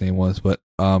the guy's name was, but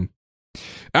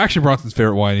Action Bronson's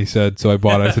favorite wine, he said. So I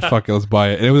bought it. I said, fuck it, let's buy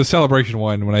it. And it was a celebration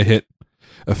wine when I hit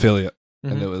affiliate.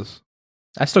 Mm-hmm. And it was...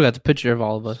 I still got the picture of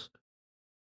all of us.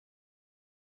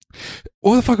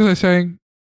 What the fuck was I saying?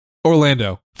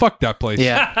 Orlando. Fuck that place.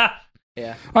 Yeah.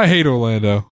 Yeah. I hate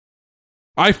Orlando.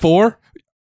 I-4?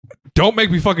 Don't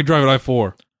make me fucking drive at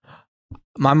I-4.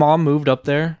 My mom moved up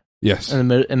there. Yes. In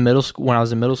middle school, when I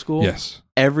was in middle school. Yes.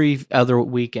 Every other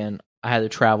weekend, I had to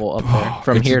travel up there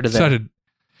from here to there.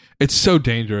 It's so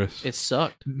dangerous. It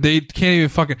sucked. They can't even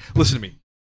fucking... Listen to me.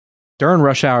 During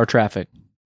rush hour traffic.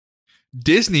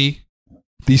 Disney,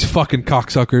 these fucking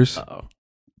cocksuckers, Uh-oh.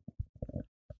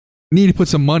 need to put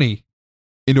some money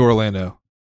into Orlando.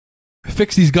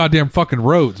 Fix these goddamn fucking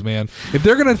roads, man. If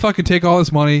they're gonna fucking take all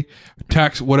this money,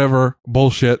 tax whatever,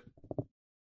 bullshit,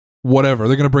 whatever,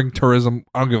 they're gonna bring tourism,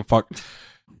 I don't give a fuck.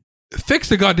 Fix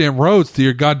the goddamn roads to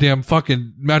your goddamn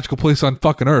fucking magical place on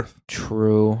fucking Earth.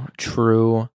 True.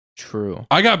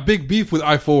 I got big beef with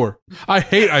I-4. I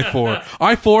hate I-4.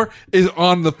 I-4 is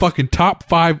on the fucking top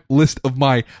 5 list of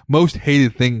my most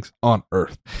hated things on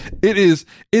Earth. It is,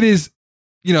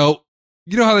 you know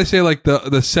how they say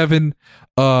the 7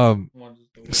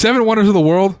 wonders of the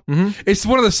world? Mm-hmm. It's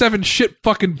one of the 7 shit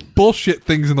fucking bullshit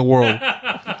things in the world.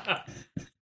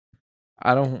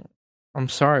 I'm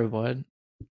sorry, bud.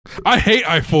 I hate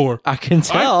I-4. I can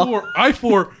tell.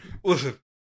 I-4, listen.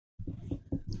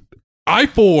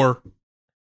 I-4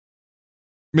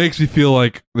 makes me feel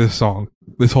like this song,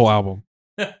 this whole album.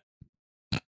 You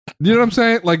know what I'm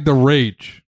saying? Like the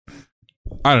rage.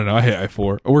 I don't know. I hate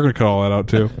I-4. We're going to cut all that out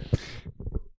too.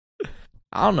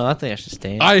 I don't know. I think I should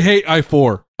stay in. I hate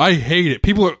I-4. I hate it.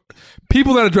 People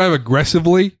that drive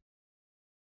aggressively.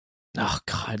 Oh,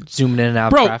 God. Zooming in and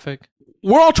out Bro, of traffic.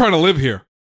 We're all trying to live here.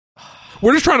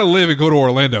 We're just trying to live and go to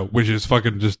Orlando, which is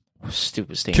fucking just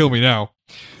Stupid state. kill me now.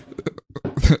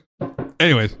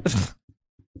 Anyways,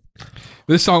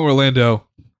 this song, Orlando,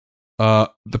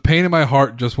 the pain in my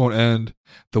heart just won't end.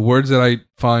 The words that I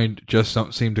find just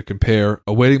don't seem to compare.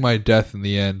 Awaiting my death in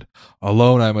the end.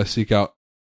 Alone I must seek out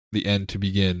the end to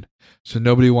begin. So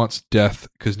nobody wants death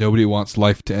because nobody wants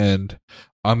life to end.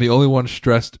 I'm the only one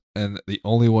stressed and the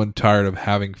only one tired of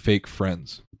having fake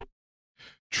friends.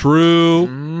 True.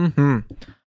 Mm-hmm.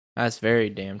 That's very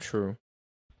damn true.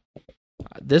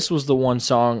 This was the one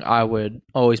song I would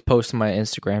always post in my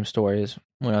Instagram stories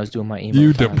when I was doing my emo.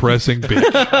 You time. depressing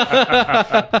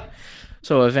bitch.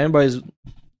 So if anybody's,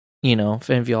 if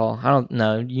any of y'all, I don't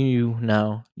know, you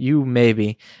maybe.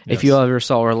 Yes. If you ever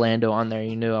saw Orlando on there,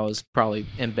 you knew I was probably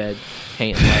in bed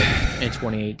painting like in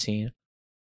 2018.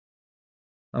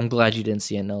 I'm glad you didn't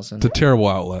see it, Nelson. It's a terrible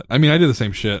outlet. I mean, I did the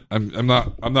same shit. I'm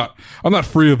not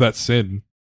free of that sin.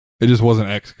 It just wasn't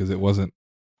X because it wasn't,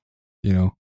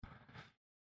 mine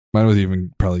was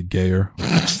even probably gayer.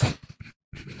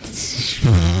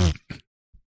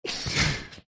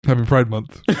 Happy Pride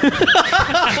Month.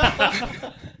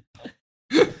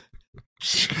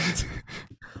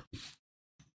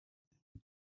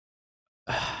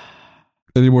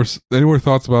 Any more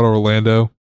thoughts about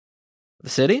Orlando? The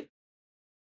city?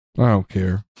 I don't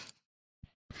care.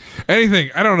 Anything.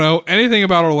 I don't know. Anything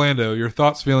about Orlando. Your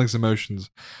thoughts, feelings,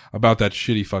 emotions about that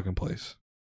shitty fucking place.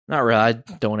 Not really. I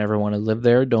don't ever want to live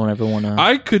there. Don't ever want to.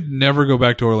 I could never go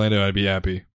back to Orlando. I'd be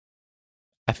happy.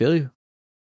 I feel you.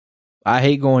 I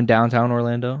hate going downtown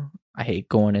Orlando. I hate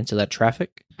going into that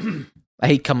traffic. I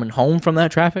hate coming home from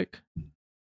that traffic.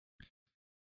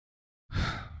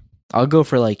 I'll go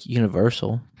for like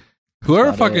Universal.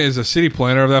 Whoever fucking is a city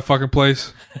planner of that fucking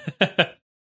place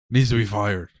needs to be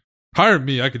fired. Hire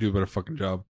me. I could do a better fucking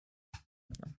job.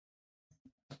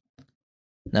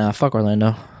 Nah, fuck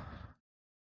Orlando.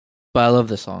 But I love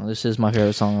this song. This is my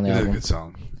favorite song on the It is a album. good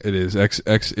song. It is. X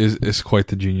is quite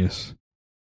the genius.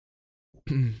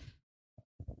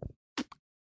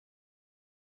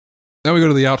 Now we go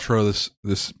to the outro of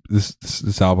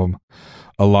this album,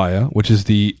 Aliyah, which is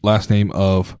the last name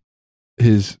of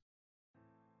his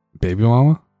baby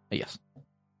mama. Yes.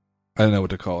 I don't know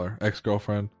what to call her.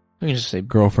 Ex-girlfriend. We can just say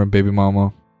Girlfriend, baby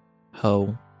mama.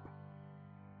 hoe.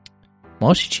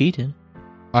 Well, she cheated.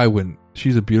 I wouldn't.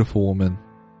 She's a beautiful woman.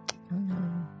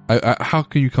 How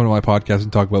can you come to my podcast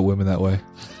and talk about women that way?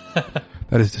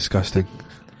 That is disgusting.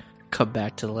 Cut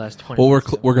back to the last 20 Well,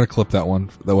 minutes. we're gonna clip that one.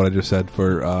 That what I just said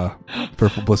for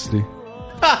publicity.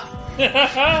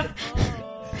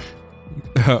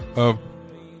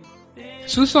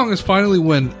 So this song is finally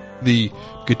when the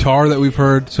guitar that we've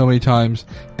heard so many times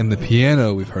and the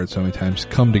piano we've heard so many times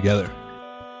come together.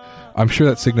 I'm sure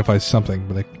that signifies something,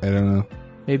 but I don't know.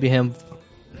 Maybe him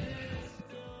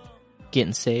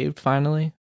getting saved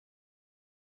finally.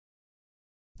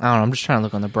 I don't know. I'm just trying to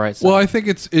look on the bright side. Well, I think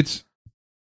it's.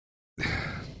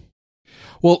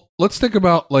 Well, let's think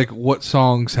about like what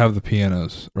songs have the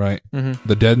pianos, right? Mm-hmm.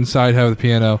 The Dead Inside have the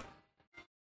piano.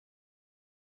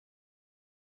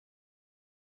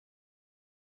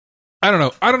 I don't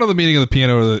know. I don't know the meaning of the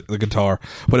piano or the guitar,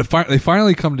 but they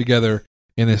finally come together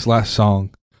in this last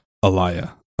song,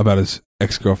 Aliyah, about his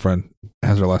ex-girlfriend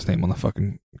has her last name on the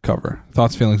fucking cover.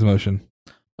 Thoughts, feelings, emotion.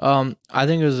 I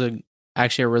think it was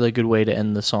actually a really good way to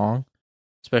end the song,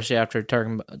 especially after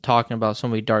talking about so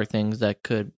many dark things that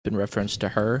could have been referenced to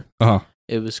her. Uh-huh.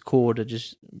 It was cool to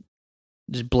just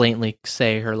blatantly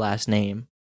say her last name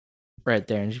right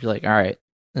there and just be like, all right,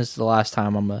 this is the last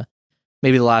time I'm going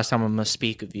to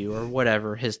speak of you, or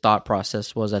whatever his thought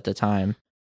process was at the time.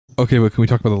 Okay, but can we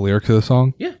talk about the lyrics of the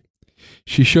song? Yeah.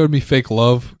 She showed me fake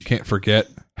love, can't forget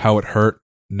how it hurt.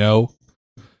 No.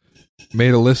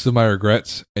 Made a list of my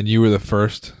regrets, and you were the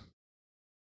first.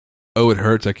 Oh, it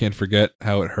hurts, I can't forget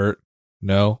how it hurt.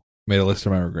 No. Made a list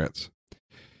of my regrets.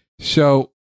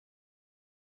 So,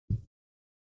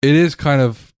 it is kind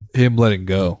of him letting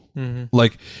go. Mm-hmm.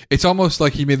 Like, it's almost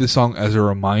like he made the song as a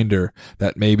reminder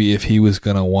that maybe if he was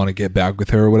going to want to get back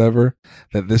with her or whatever,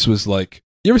 that this was like...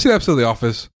 You ever see the episode of The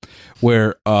Office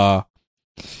where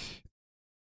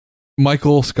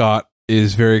Michael Scott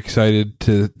is very excited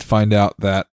to find out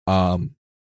that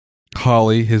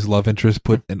Holly, his love interest,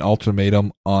 put an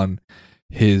ultimatum on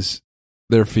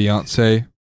their fiance,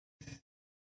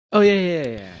 Oh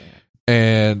yeah.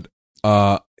 and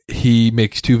he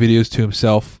makes 2 videos to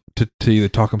himself to either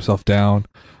talk himself down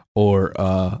or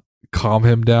calm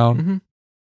him down. Mm-hmm.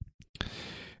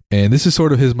 And this is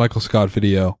sort of his Michael Scott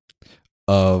video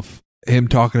of him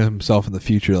talking to himself in the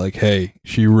future, like, "Hey,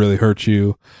 she really hurt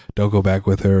you. Don't go back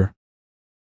with her.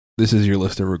 This is your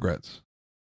list of regrets.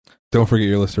 Don't forget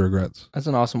your list of regrets." That's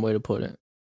an awesome way to put it.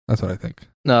 That's what I think.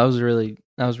 No, that was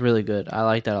really good. I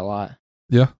like that a lot.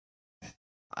 Yeah.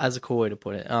 That's a cool way to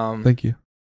put it. Thank you.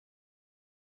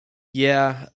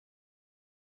 Yeah,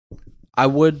 I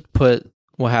would put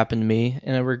what happened to me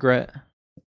in a regret,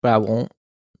 but I won't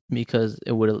because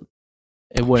it wouldn't.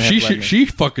 She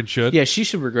fucking should. Yeah, she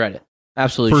should regret it.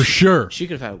 Absolutely, For sure. She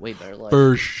could have had a way better life.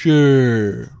 For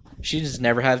sure. She just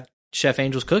never had Chef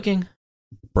Angel's cooking.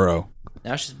 Bro.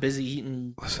 Now she's busy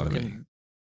eating Listen to me. fucking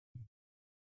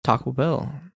Taco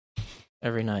Bell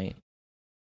every night.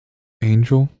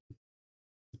 Angel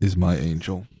is my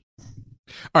angel.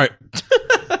 All right.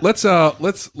 let's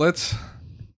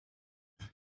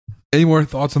any more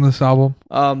thoughts on this album?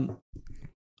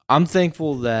 I'm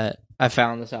thankful that I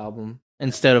found this album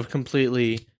instead of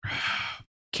completely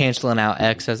canceling out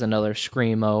X as another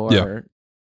screamo or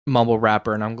mumble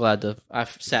rapper, and I'm glad that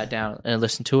I've sat down and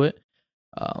listened to it.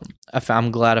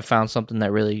 I'm glad I found something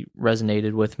that really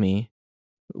resonated with me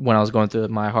when I was going through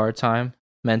my hard time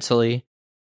mentally.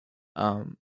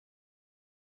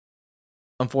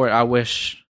 Unfortunately, I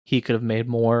wish he could have made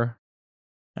more,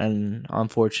 and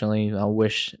unfortunately, I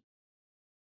wish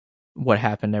what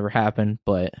happened never happened.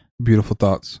 But Beautiful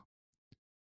thoughts.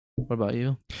 what about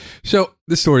you? So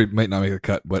this story might not make a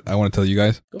cut, but I want to tell you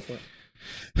guys. Go for it.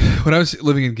 When I was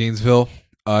living in Gainesville,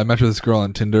 I met with this girl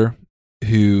on Tinder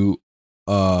who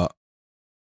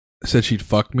said she'd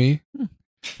fuck me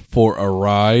for a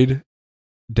ride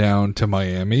down to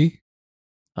Miami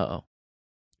Uh-oh.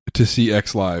 to see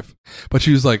X live. But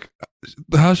she was like,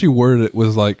 how she worded it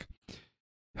was like,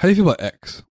 "How do you feel about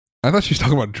X?" I thought she was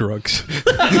talking about drugs.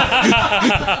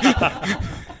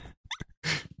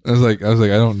 I was like, I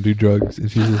don't do drugs. And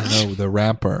she says, "No, the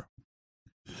rapper.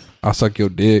 I'll suck your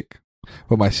dick,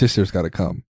 but my sister's got to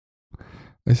come."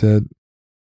 I said,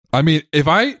 I mean, if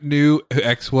I knew who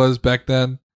X was back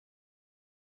then,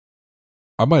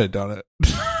 I might have done it.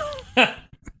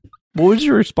 What was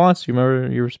your response? Do you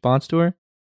remember your response to her?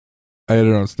 I had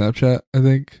it on Snapchat, I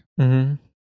think. Mm-hmm. Do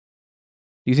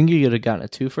you think you could have gotten a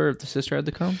twofer if the sister had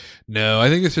to come? No, I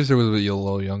think the sister was a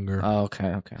little younger. Oh,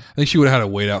 okay. I think she would have had to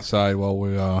wait outside while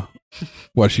we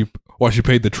while she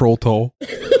paid the troll toll.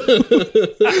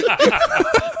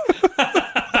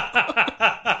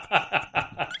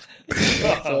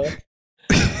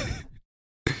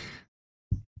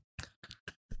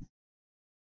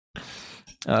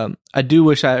 I do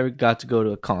wish I got to go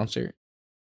to a concert.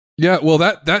 Yeah, well,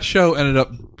 that show ended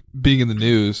up being in the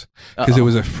news because it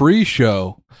was a free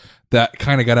show that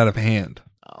kind of got out of hand.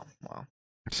 Oh, wow.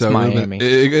 So It's Miami.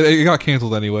 it got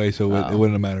canceled anyway, so it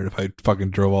wouldn't have mattered if I fucking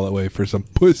drove all that way for some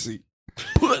pussy.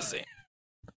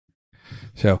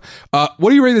 So, what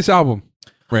do you rate this album,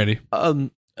 Randy? A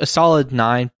solid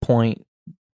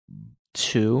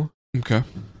 9.2. Okay.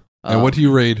 And what do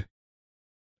you rate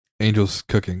Angel's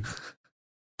Cooking?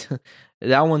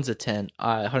 That one's a 10.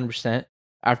 100%.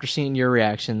 After seeing your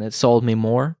reaction, it sold me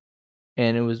more,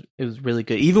 and it was really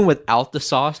good, even without the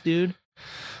sauce, dude.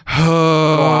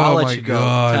 Oh, I'll my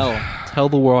God. Tell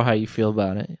the world how you feel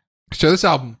about it. So this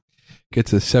album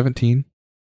gets a 17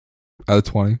 out of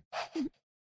 20.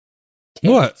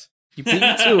 What? You beat me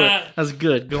to it. That's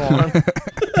good. Go on.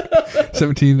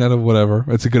 17 out of whatever.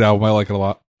 It's a good album. I like it a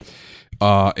lot.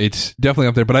 It's definitely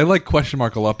up there, but I like Question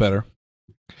Mark a lot better.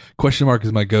 Question Mark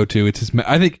is my go-to. It's his.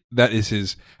 I think that is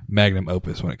his magnum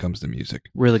opus when it comes to music.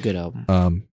 Really good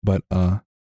album. But it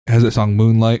has that song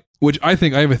Moonlight, which I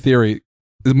have a theory.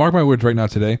 Mark my words right now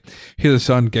today. He has a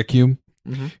son, Gekyum,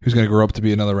 who's going to grow up to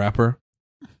be another rapper.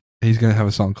 And he's going to have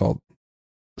a song called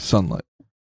Sunlight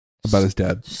about his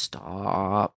dad.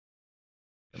 Stop.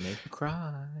 Make me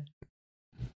cry.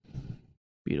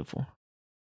 Beautiful.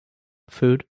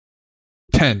 Food.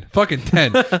 10. Fucking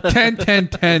 10. 10, 10,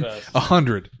 10,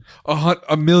 100.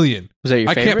 A million. Was that your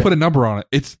favorite? I can't put a number on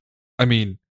it.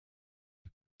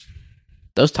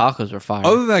 Those tacos were fire.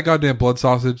 Other than that goddamn blood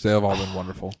sausage, they have all been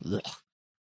wonderful. Let's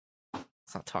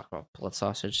not talk about blood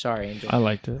sausage. Sorry, Angel. I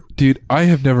liked it. Dude, I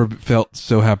have never felt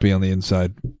so happy on the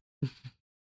inside.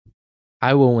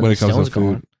 I will when the stone's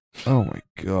gone. Oh my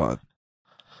God.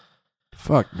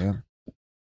 Fuck, man.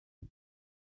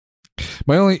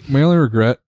 My only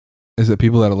regret is that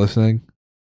people that are listening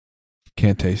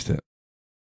Can't taste it.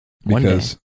 One day.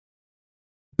 Because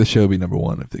the show would be number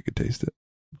one if they could taste it.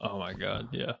 Oh my god,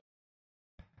 yeah.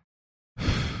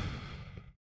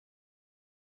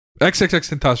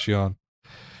 XXX Tentacion.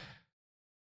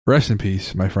 Rest in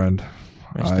peace, my friend.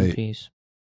 Rest in peace.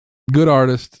 Good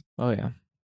artist. Oh yeah.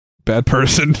 Bad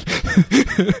person.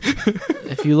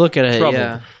 If you look at it, Troubled.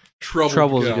 yeah.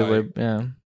 Trouble's a good word. Yeah.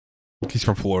 He's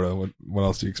from Florida. What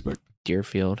else do you expect?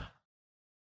 Deerfield.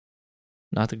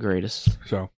 Not the greatest.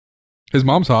 So, his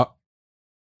mom's hot.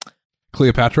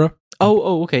 Cleopatra.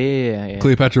 Oh, okay. Yeah.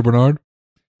 Cleopatra Bernard.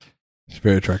 She's a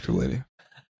very attractive lady.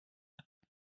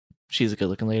 She's a good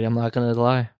looking lady. I'm not going to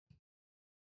lie.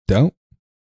 Don't.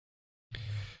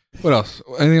 What else?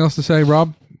 Anything else to say,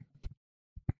 Rob?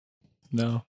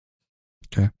 No.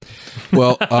 Okay.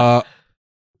 Well,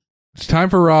 it's time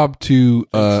for Rob to.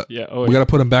 Yeah. We got to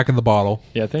put him back in the bottle.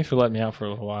 Yeah. Thanks for letting me out for a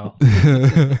little while.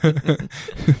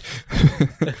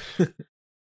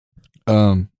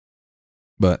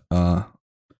 But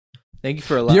thank you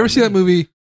for allowing. do you ever see that movie?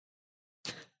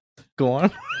 Go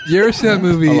on. You ever see that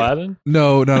movie? Aladdin?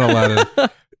 No, not Aladdin.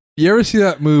 You ever see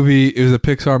that movie? It was a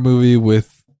Pixar movie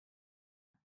with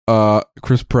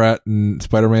Chris Pratt and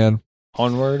Spider-Man.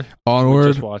 Onward. Onward.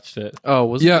 We just watched it. Oh,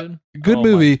 was Yeah. it good? Good Oh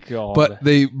movie, my God. but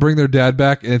they bring their dad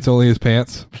back and it's only his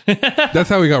pants. That's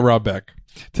how we got Rob back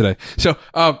today. So,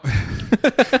 Rob,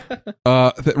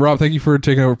 thank you for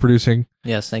taking over producing.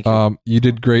 Yes, thank you. You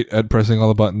did great at pressing all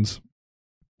the buttons.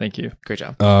 Thank you. Great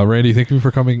job. Randy, thank you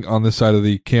for coming on this side of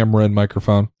the camera and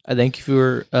microphone. Thank you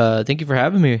for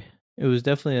having me. It was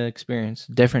definitely an experience,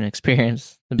 different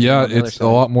experience. than being Yeah, on the other it's a side.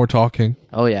 lot more talking.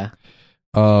 Oh yeah.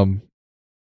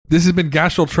 This has been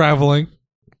Gastral Traveling.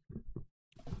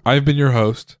 I've been your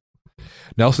host,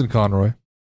 Nelson Conroy,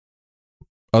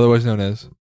 otherwise known as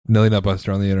Nelly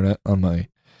Nutbuster on the internet on my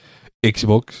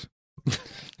Xbox.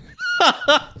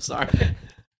 Sorry.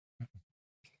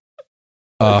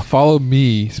 Follow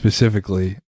me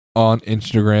specifically on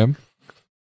Instagram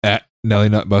at Nelly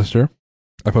Nutbuster.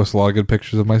 I post a lot of good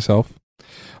pictures of myself.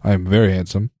 I am very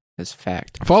handsome. That's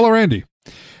fact. Follow Randy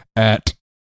at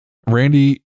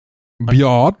Randy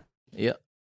Byard. Yep.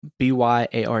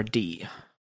 BYARD.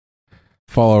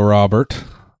 Follow Robert.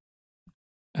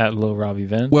 At Lil Robbie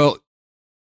Vent. Well,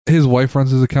 his wife runs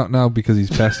his account now because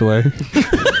he's passed away.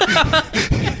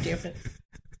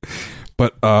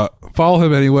 But follow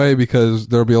him anyway because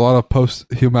there'll be a lot of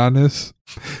post-humanist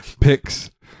pics.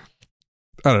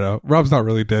 I don't know. Rob's not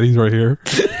really dead. He's right here.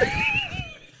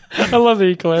 I love that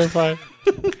you clarified.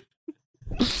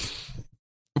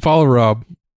 Follow Rob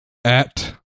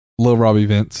at Lil Robbie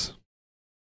Vince.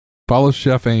 Follow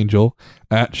Chef Angel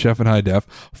at Chef and High Def.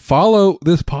 Follow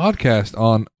this podcast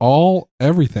on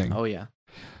everything. Oh yeah.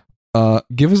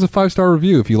 Give us a 5-star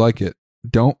review if you like it.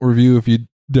 Don't review if you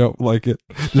don't like it.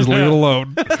 Just leave it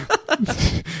alone.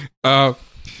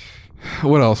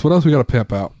 What else? What else we got to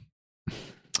pimp out?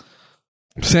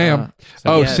 Sam.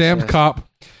 Sam yes. Kopp,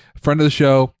 friend of the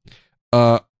show.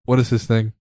 What is this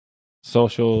thing?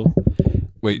 Social.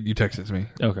 Wait, you texted me.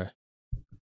 Okay.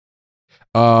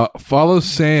 Follow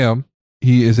Sam.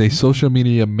 He is a social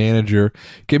media manager.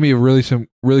 Give me some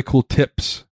really cool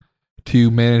tips to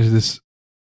manage this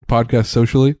podcast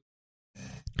socially.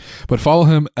 But follow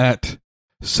him at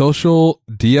Social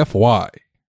DFY.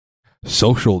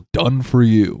 Social done for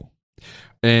you.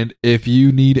 And if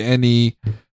you need any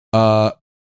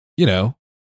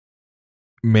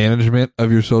management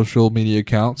of your social media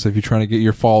accounts, if you're trying to get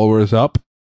your followers up,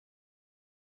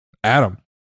 add him.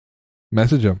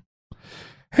 Message him.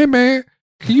 Hey man,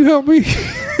 can you help me?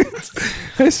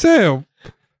 Hey Sam,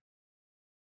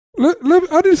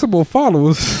 I need some more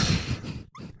followers.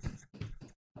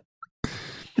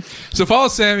 So follow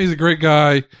Sam. He's a great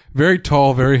guy. Very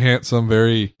tall, very handsome,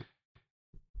 very...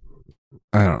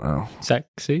 I don't know.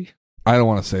 Sexy. I don't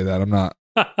want to say that.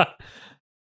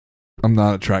 I'm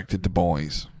not attracted to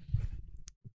boys.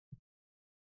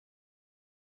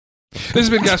 This has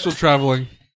been Gastral Traveling.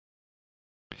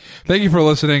 Thank you for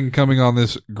listening, coming on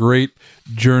this great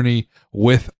journey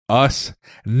with us.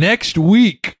 Next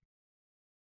week,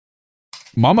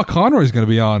 Mama Conroy is going to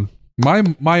be on.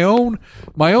 My own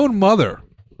mother.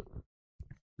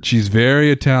 She's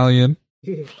very Italian.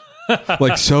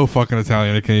 Like so fucking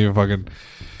Italian. I can't even fucking...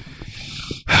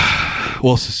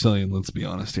 Well, Sicilian, let's be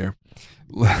honest here.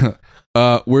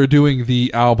 We're doing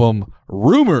the album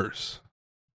Rumors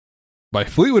by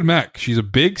Fleetwood Mac. She's a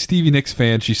big Stevie Nicks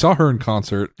fan. She saw her in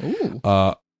concert. Ooh.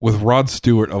 With Rod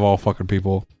Stewart, of all fucking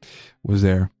people, was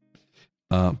there.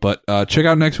 But check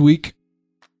out next week.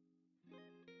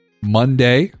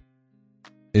 Monday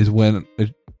is when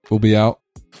it will be out.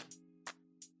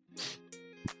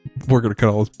 We're gonna cut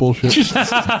all this bullshit.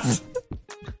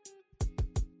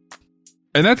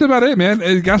 And that's about it, man.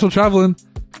 Hey, Gospel Traveling.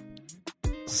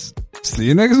 See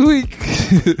you next week.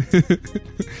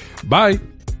 Bye.